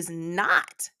love is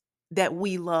not that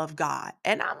we love God.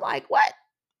 And I'm like, what?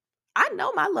 I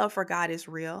know my love for God is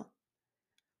real.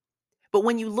 But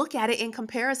when you look at it in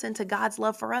comparison to God's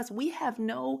love for us, we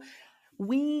don't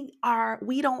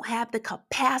have the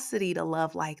capacity to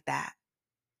love like that.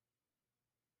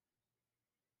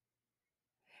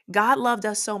 God loved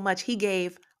us so much, he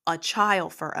gave a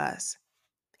child for us.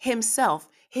 Himself,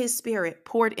 his spirit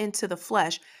poured into the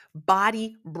flesh,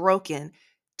 body broken,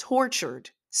 tortured,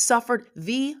 suffered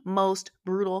the most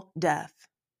brutal death,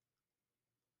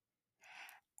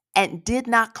 and did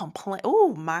not complain.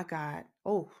 Oh my God.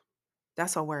 Oh,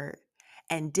 that's a word.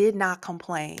 and did not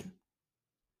complain.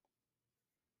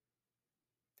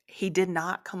 He did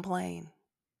not complain.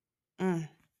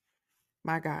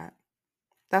 My God.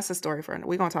 That's a story for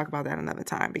we're going to talk about that another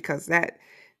time, because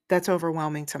that's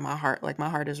overwhelming to my heart. Like, my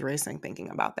heart is racing thinking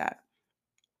about that.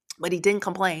 But he didn't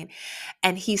complain,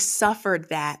 and he suffered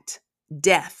that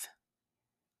death.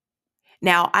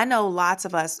 Now, I know lots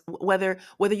of us, whether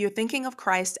you're thinking of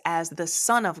Christ as the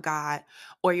Son of God,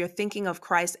 or you're thinking of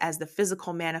Christ as the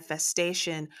physical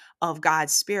manifestation of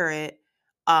God's Spirit,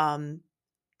 um,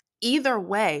 either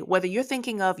way, whether you're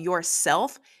thinking of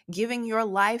yourself giving your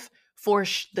life for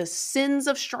the sins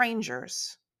of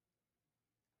strangers,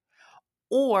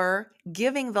 or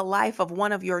giving the life of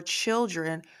one of your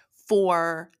children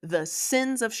for the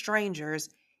sins of strangers,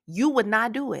 you would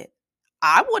not do it.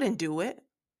 I wouldn't do it.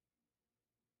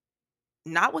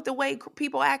 Not with the way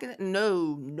people acting.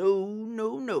 No, no,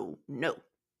 no, no, no,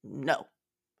 no,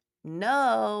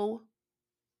 no,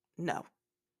 no.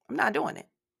 I'm not doing it.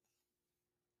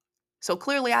 So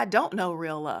clearly I don't know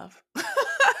real love.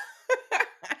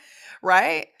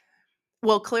 Right?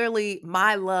 Well, clearly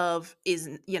my love is,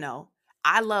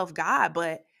 I love God,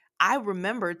 but I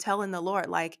remember telling the Lord,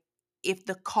 like, if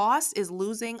the cost is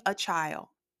losing a child,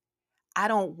 I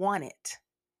don't want it.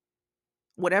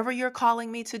 Whatever you're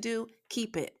calling me to do,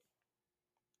 keep it,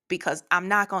 because I'm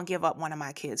not going to give up one of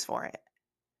my kids for it.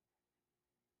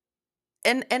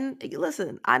 And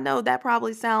listen, I know that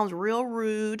probably sounds real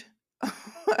rude.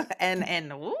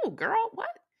 and ooh, girl, what?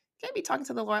 Can't be talking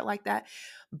to the Lord like that.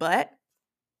 But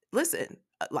listen,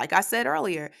 like I said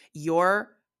earlier,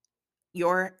 your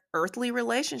earthly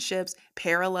relationships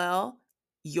parallel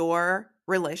your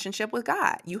relationship with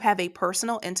God. You have a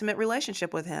personal, intimate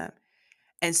relationship with him.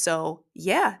 And so,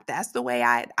 yeah, that's the way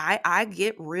I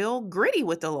get real gritty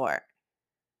with the Lord.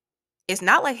 It's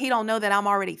not like he don't know that I'm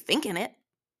already thinking it.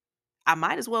 I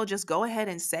might as well just go ahead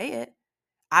and say it.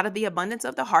 Out of the abundance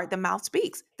of the heart, the mouth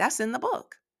speaks. That's in the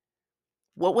book.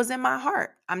 What was in my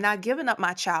heart? I'm not giving up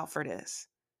my child for this.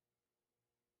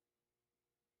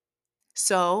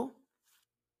 So,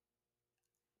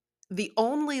 the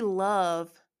only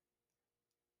love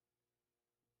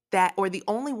or the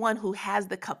only one who has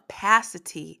the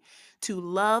capacity to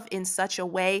love in such a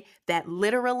way that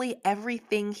literally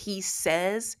everything he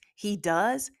says he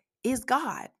does is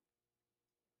God.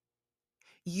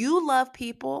 You love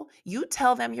people, you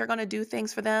tell them you're going to do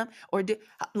things for them,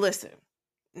 listen.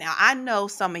 Now, I know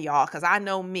some of y'all, because I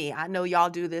know me. I know y'all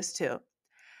do this too.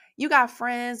 You got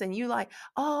friends and you like,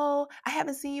 oh, I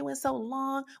haven't seen you in so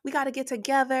long. We got to get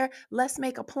together. Let's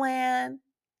make a plan.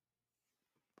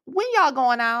 When y'all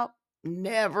going out?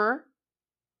 Never.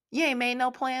 You ain't made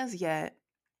no plans yet,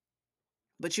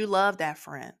 but you love that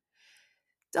friend.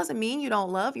 Doesn't mean you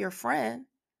don't love your friend.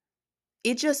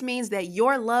 It just means that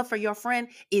your love for your friend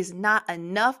is not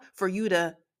enough for you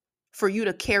to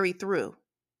carry through,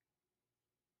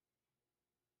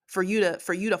 for you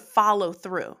to follow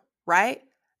through, right?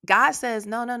 God says,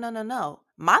 no, no, no, no, no.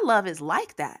 My love is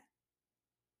like that.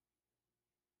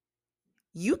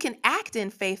 You can act in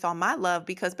faith on my love,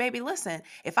 because, baby, listen,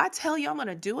 if I tell you I'm going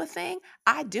to do a thing,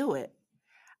 I do it.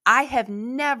 I have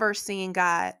never seen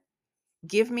God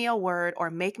give me a word or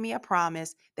make me a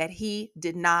promise that he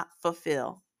did not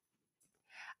fulfill.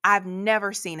 I've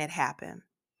never seen it happen.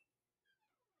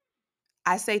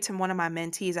 I say to one of my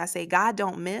mentees, I say, God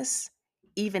don't miss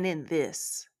even in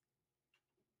this.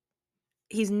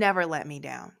 He's never let me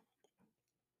down.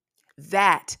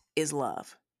 That is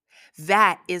love.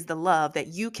 That is the love that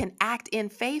you can act in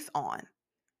faith on.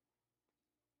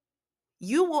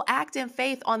 You will act in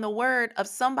faith on the word of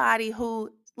somebody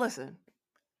who, listen,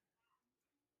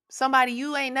 somebody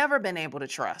you ain't never been able to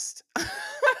trust.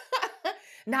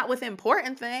 Not with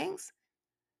important things.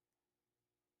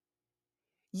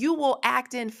 You will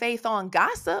act in faith on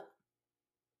gossip.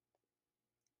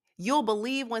 You'll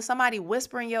believe when somebody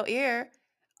whisper in your ear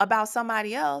about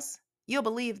somebody else. You'll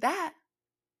believe that.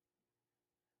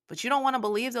 But you don't want to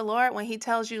believe the Lord when he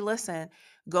tells you, listen,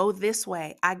 go this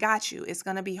way. I got you. It's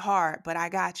going to be hard, but I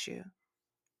got you.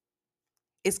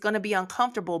 It's going to be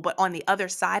uncomfortable, but on the other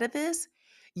side of this,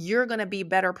 you're going to be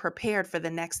better prepared for the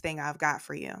next thing I've got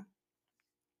for you.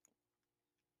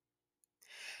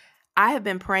 I have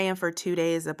been praying for 2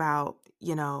 days about,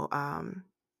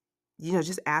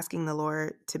 just asking the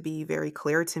Lord to be very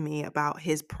clear to me about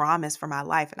his promise for my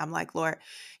life. And I'm like, Lord,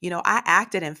 I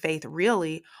acted in faith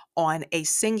really on a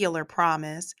singular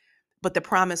promise, but the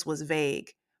promise was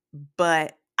vague.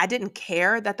 But I didn't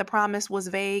care that the promise was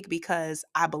vague, because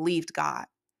I believed God.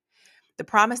 The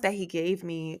promise that he gave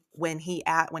me when he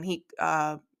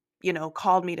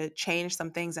called me to change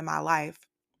some things in my life,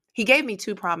 He gave me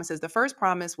two promises. The first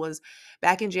promise was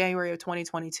back in January of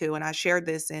 2022, and I shared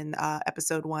this in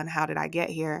episode 1, How Did I Get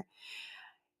Here?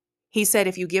 He said,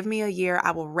 if you give me a year,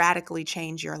 I will radically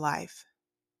change your life.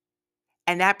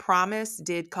 And that promise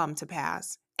did come to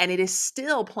pass. And it is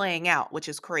still playing out, which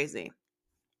is crazy.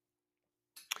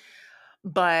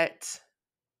 But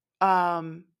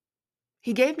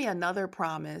he gave me another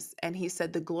promise, and he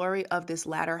said, the glory of this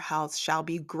latter house shall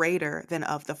be greater than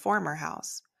of the former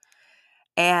house.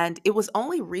 And it was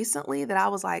only recently that I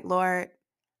was like, Lord,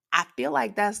 I feel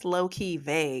like that's low key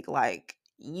vague. Like,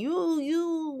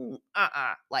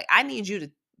 like, I need you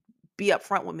to be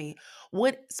upfront with me.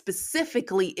 What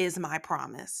specifically is my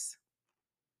promise?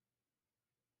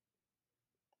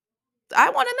 I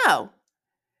want to know,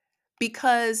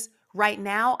 because right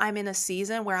now I'm in a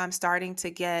season where I'm starting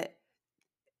to get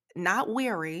not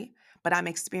weary, but I'm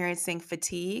experiencing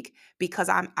fatigue because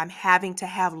I'm having to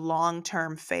have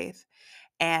long-term faith.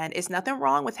 And it's nothing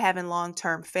wrong with having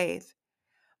long-term faith,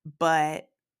 but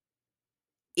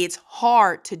it's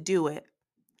hard to do it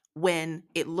when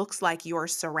it looks like you're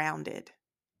surrounded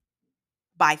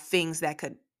by things that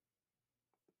could,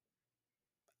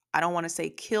 I don't want to say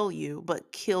kill you,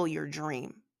 but kill your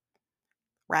dream,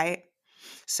 right?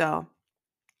 So,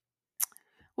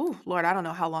 ooh, Lord, I don't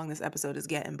know how long this episode is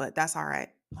getting, but that's all right.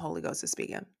 Holy Ghost is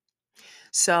speaking.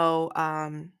 So,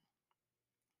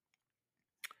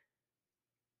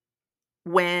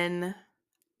 when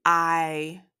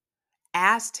I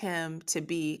asked him to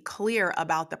be clear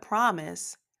about the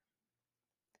promise,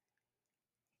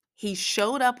 he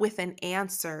showed up with an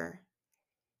answer.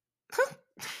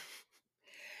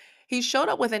 He showed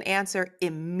up with an answer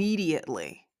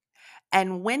immediately.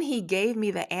 And when he gave me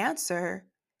the answer,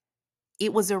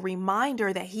 it was a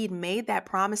reminder that he'd made that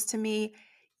promise to me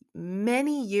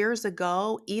many years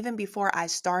ago, even before I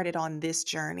started on this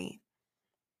journey.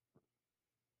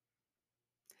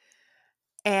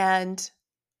 And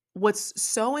what's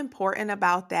so important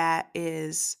about that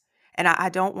is, and I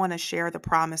don't want to share the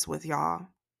promise with y'all.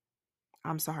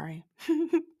 I'm sorry.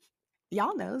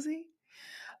 Y'all nosy?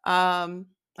 I'm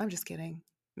just kidding.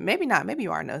 Maybe not. Maybe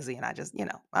you are nosy and I just,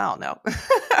 I don't know.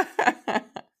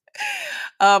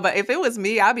 But if it was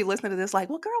me, I'd be listening to this like,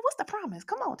 well, girl, what's the promise?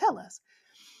 Come on, tell us.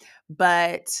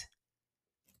 But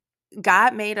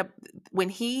God when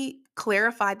he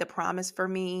clarified the promise for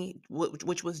me,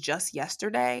 which was just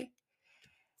yesterday,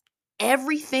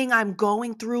 everything I'm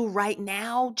going through right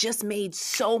now just made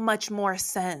so much more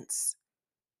sense.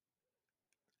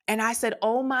 And I said,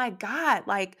 oh my God,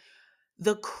 like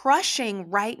the crushing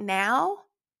right now,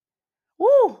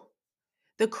 woo,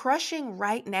 the crushing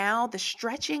right now, the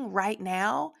stretching right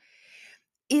now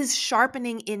is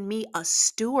sharpening in me a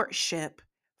stewardship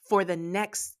for the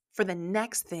next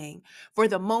thing, for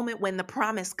the moment when the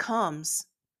promise comes.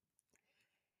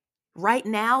 Right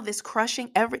now, this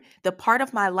crushing, the part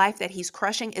of my life that he's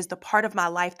crushing is the part of my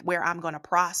life where I'm going to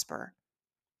prosper.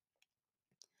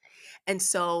 And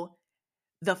so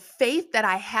the faith that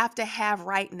I have to have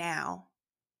right now,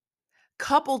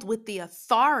 coupled with the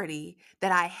authority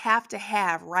that I have to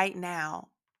have right now,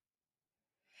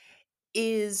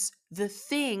 is the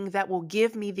thing that will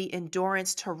give me the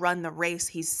endurance to run the race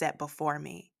he's set before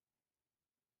me.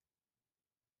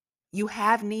 You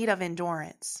have need of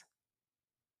endurance.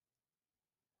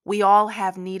 We all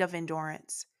have need of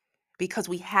endurance because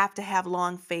we have to have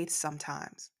long faith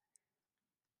sometimes.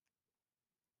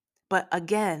 But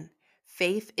again,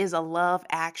 faith is a love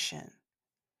action.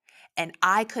 And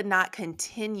I could not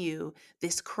continue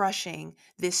this crushing,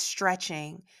 this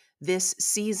stretching, this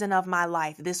season of my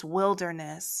life, this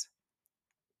wilderness.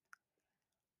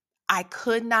 I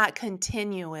could not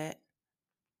continue it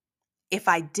if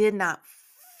I did not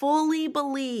fully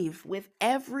believe with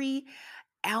every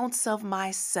ounce of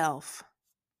myself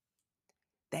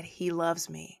that he loves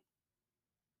me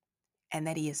and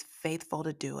that he is faithful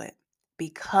to do it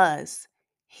because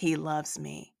he loves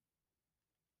me.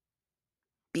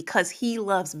 Because he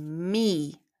loves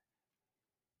me.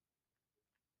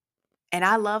 And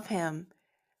I love him,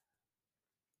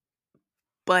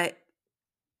 but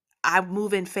I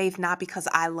move in faith not because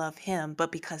I love him,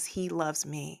 but because he loves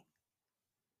me.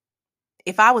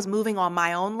 If I was moving on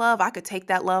my own love, I could take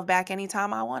that love back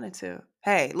anytime I wanted to.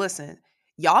 Hey, listen,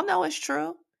 y'all know it's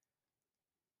true.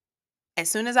 As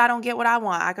soon as I don't get what I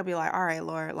want, I could be like, all right,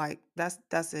 Lord, like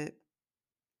that's it.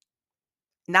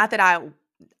 Not that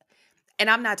and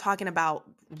I'm not talking about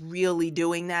really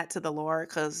doing that to the Lord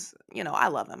because, I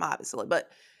love him, obviously.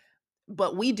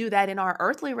 But we do that in our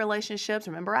earthly relationships.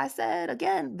 Remember, I said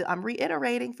again, I'm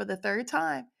reiterating for the third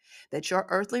time that your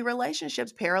earthly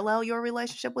relationships parallel your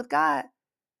relationship with God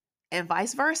and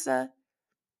vice versa.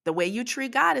 The way you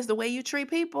treat God is the way you treat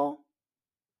people.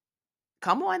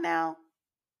 Come on now.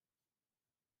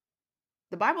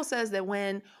 The Bible says that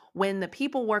when the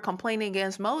people were complaining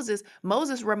against Moses,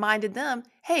 Moses reminded them,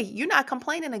 "Hey, you're not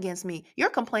complaining against me. You're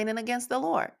complaining against the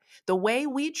Lord." The way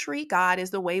we treat God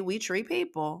is the way we treat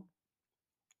people.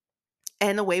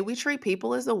 And the way we treat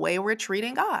people is the way we're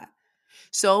treating God.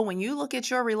 So when you look at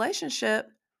your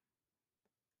relationship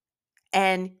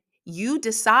and you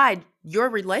decide your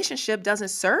relationship doesn't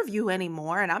serve you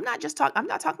anymore, and I'm not talking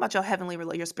about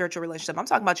your your spiritual relationship. I'm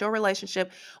talking about your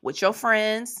relationship with your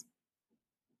friends,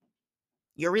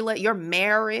 your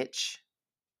marriage.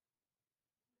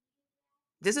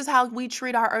 This is how we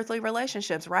treat our earthly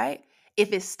relationships, right?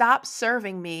 If it stops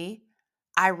serving me,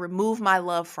 I remove my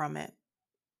love from it.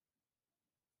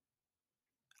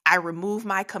 I remove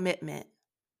my commitment.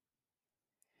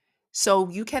 So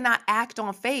you cannot act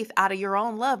on faith out of your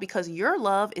own love because your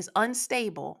love is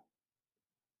unstable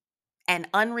and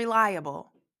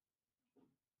unreliable.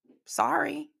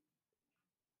 Sorry.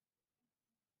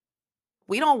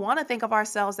 We don't want to think of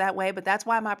ourselves that way, but that's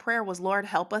why my prayer was, Lord,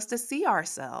 help us to see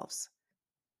ourselves.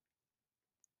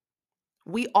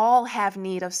 We all have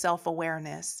need of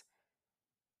self-awareness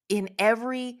in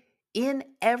every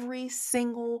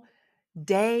single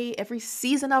day, every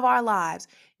season of our lives.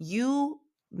 You,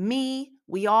 me,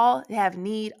 we all have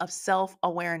need of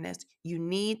self-awareness. You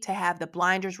need to have the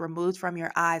blinders removed from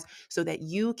your eyes so that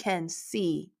you can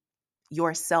see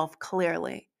yourself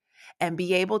clearly and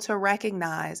be able to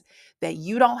recognize that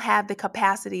you don't have the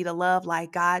capacity to love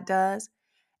like God does.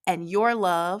 And your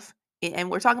love, and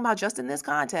we're talking about just in this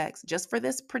context, just for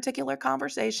this particular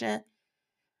conversation,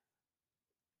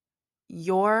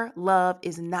 your love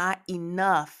is not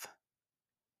enough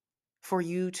for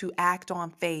you to act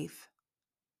on faith.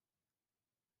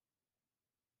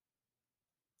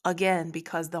 Again,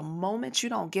 because the moment you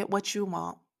don't get what you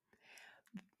want,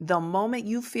 the moment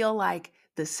you feel like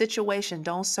the situation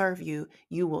don't serve you,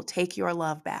 you will take your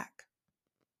love back.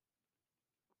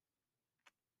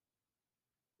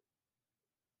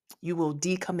 You will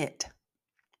decommit.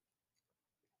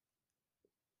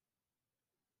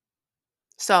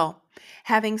 So,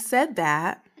 having said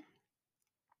that,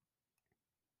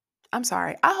 I'm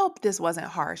sorry. I hope this wasn't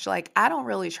harsh. Like, I don't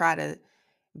really try to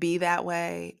be that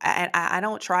way. And I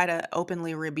don't try to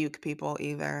openly rebuke people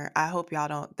either. I hope y'all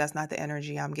don't, that's not the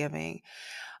energy I'm giving.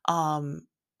 Um,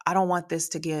 I don't want this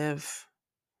to give,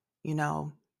 you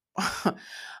know,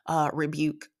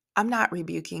 rebuke. I'm not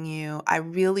rebuking you. I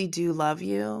really do love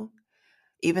you,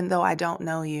 even though I don't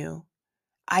know you.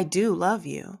 I do love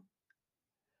you.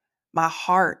 My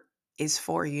heart is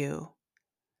for you.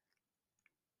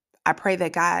 I pray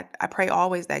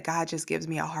always that God just gives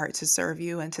me a heart to serve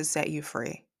you and to set you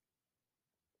free.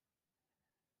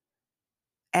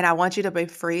 And I want you to be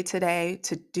free today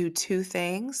to do two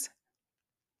things.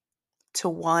 To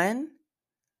one,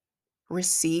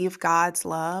 receive God's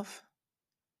love,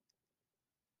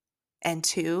 and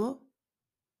two,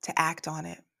 to act on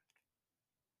it.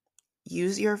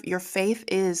 Use your faith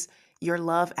is your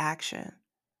love action.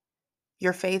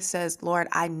 Your faith says, Lord,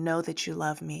 I know that you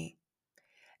love me.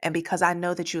 And because I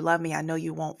know that you love me, I know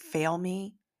you won't fail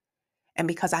me. And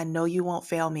because I know you won't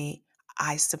fail me,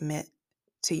 I submit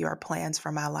to your plans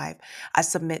for my life. I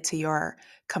submit to your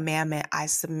commandment. I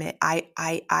submit.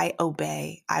 I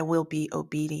obey. I will be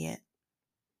obedient.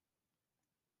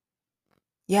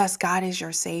 Yes, God is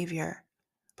your Savior.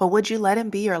 But would you let him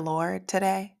be your Lord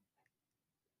today?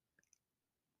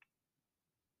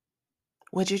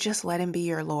 Would you just let him be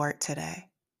your Lord today?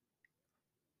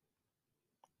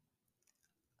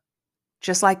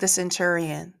 Just like the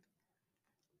centurion.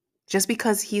 Just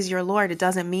because he's your Lord, it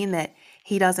doesn't mean that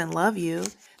he doesn't love you.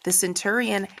 The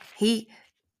centurion,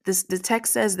 the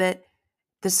text says that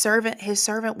his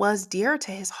servant was dear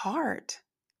to his heart.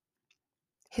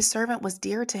 His servant was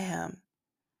dear to him.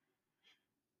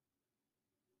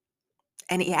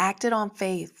 And he acted on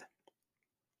faith.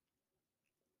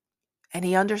 And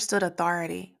he understood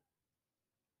authority.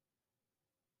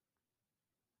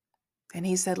 And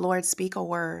he said, Lord, speak a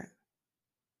word.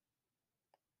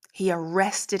 He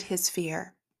arrested his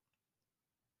fear.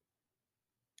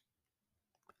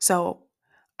 So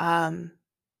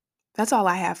that's all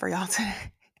I have for y'all today.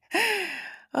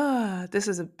 This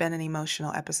has been an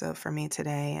emotional episode for me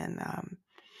today. And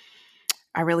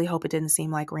I really hope it didn't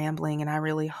seem like rambling. And I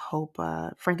really hope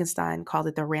Frankenstein called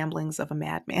it the ramblings of a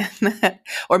madman.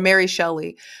 Or Mary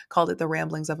Shelley called it the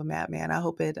ramblings of a madman. I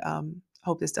hope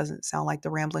this doesn't sound like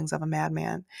the ramblings of a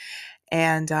madman.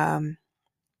 And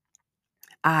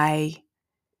I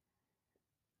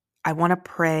want to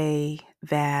pray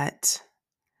that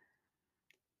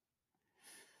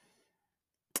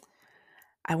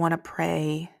I want to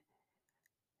pray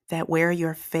that where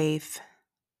your faith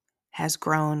has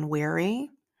grown weary,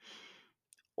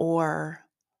 or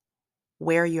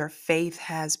where your faith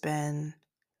has been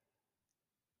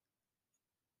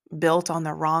built on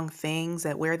the wrong things,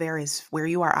 that where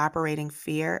you are operating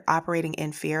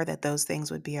in fear, that those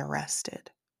things would be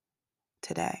arrested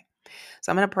today.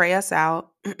 So I'm going to pray us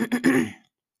out.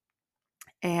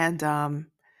 And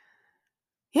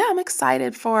yeah, I'm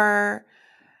excited for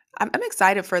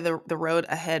the road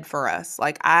ahead for us.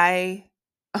 Like I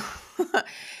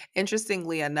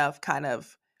interestingly enough, kind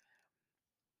of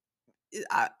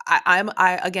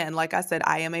I again, like I said,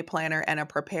 I am a planner and a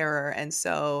preparer. And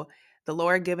so the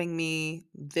Lord giving me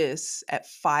this at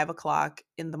 5 o'clock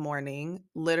in the morning,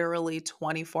 literally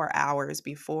 24 hours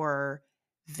before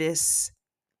this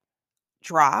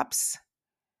drops,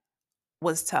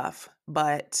 was tough.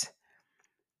 But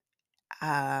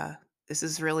uh this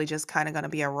is really just kind of going to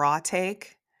be a raw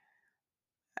take.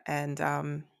 And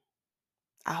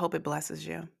I hope it blesses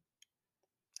you.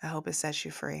 I hope it sets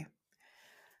you free.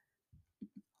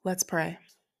 Let's pray.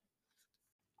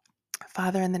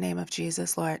 Father, in the name of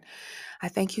Jesus, Lord, I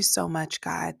thank you so much,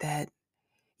 God, that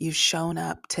you've shown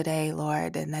up today,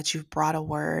 Lord, and that you've brought a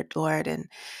word, Lord, and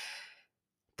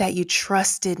that you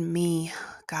trusted me,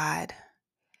 God,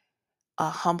 a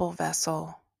humble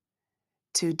vessel,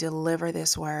 to deliver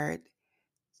this word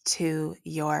to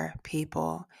your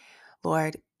people,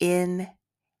 Lord, in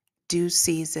due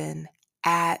season,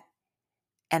 at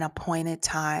an appointed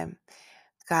time.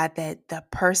 God, that the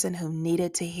person who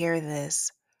needed to hear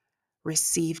this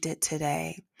received it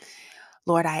today.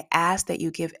 Lord, I ask that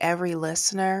you give every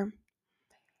listener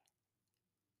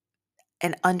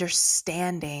an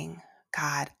understanding,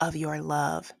 God, of your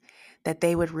love, that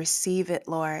they would receive it,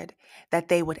 Lord, that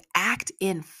they would act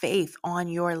in faith on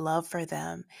your love for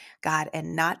them, God,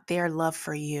 and not their love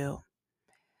for you.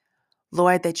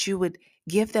 Lord, that you would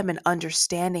give them an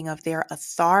understanding of their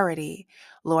authority,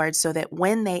 Lord, so that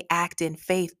when they act in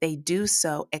faith, they do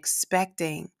so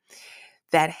expecting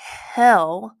that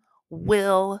hell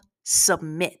will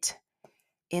submit.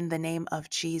 In the name of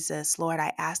Jesus, Lord,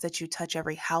 I ask that you touch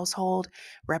every household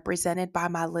represented by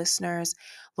my listeners.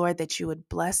 Lord, that you would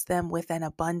bless them with an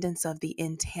abundance of the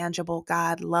intangible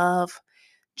God, love,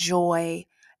 joy,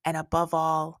 and above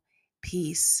all,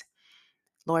 peace.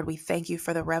 Lord, we thank you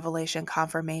for the revelation,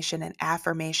 confirmation, and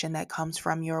affirmation that comes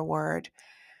from your word.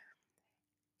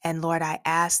 And Lord, I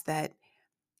ask that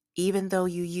even though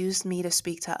you used me to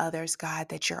speak to others, God,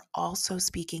 that you're also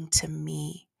speaking to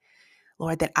me.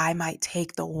 Lord, that I might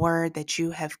take the word that you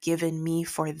have given me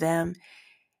for them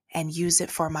and use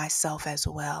it for myself as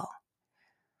well.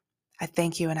 I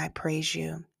thank you and I praise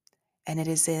you. And it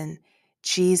is in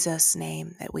Jesus'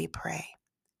 name that we pray.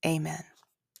 Amen.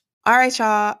 All right,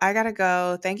 y'all, I gotta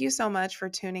go. Thank you so much for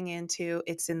tuning into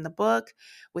It's in the Book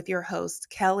with your host,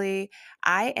 Kelly.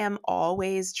 I am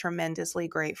always tremendously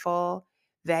grateful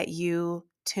that you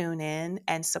tune in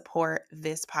and support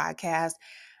this podcast.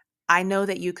 I know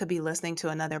that you could be listening to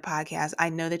another podcast. I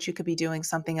know that you could be doing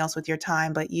something else with your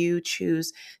time, but you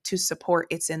choose to support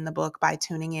It's in the Book by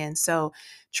tuning in. So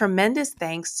tremendous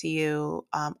thanks to you.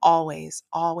 Always,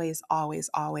 always, always,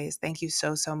 always. Thank you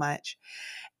so, so much.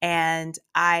 And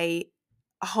I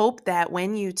hope that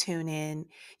when you tune in,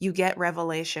 you get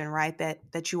revelation, right?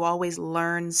 That you always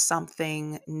learn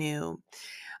something new.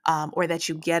 Or that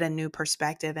you get a new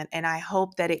perspective. And I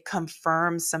hope that it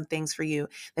confirms some things for you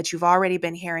that you've already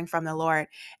been hearing from the Lord,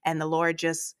 and the Lord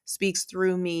just speaks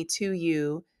through me to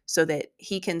you so that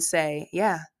he can say,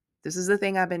 yeah, this is the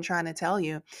thing I've been trying to tell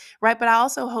you, right? But I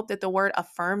also hope that the word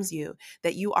affirms you,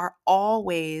 that you are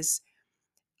always,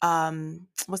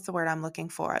 what's the word I'm looking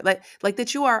for? Like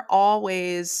that you are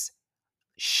always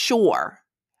sure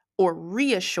or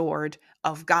reassured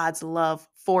of God's love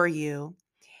for you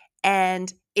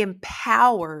and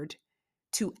empowered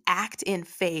to act in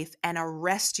faith and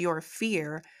arrest your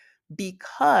fear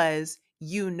because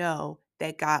you know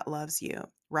that God loves you,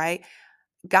 right?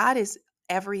 God is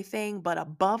everything, but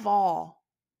above all,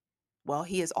 well,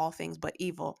 he is all things but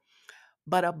evil,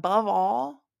 but above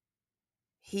all,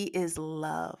 he is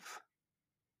love.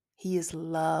 He is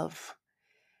love.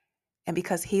 And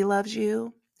because he loves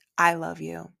you, I love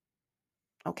you.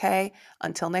 Okay?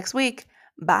 Until next week,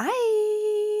 bye.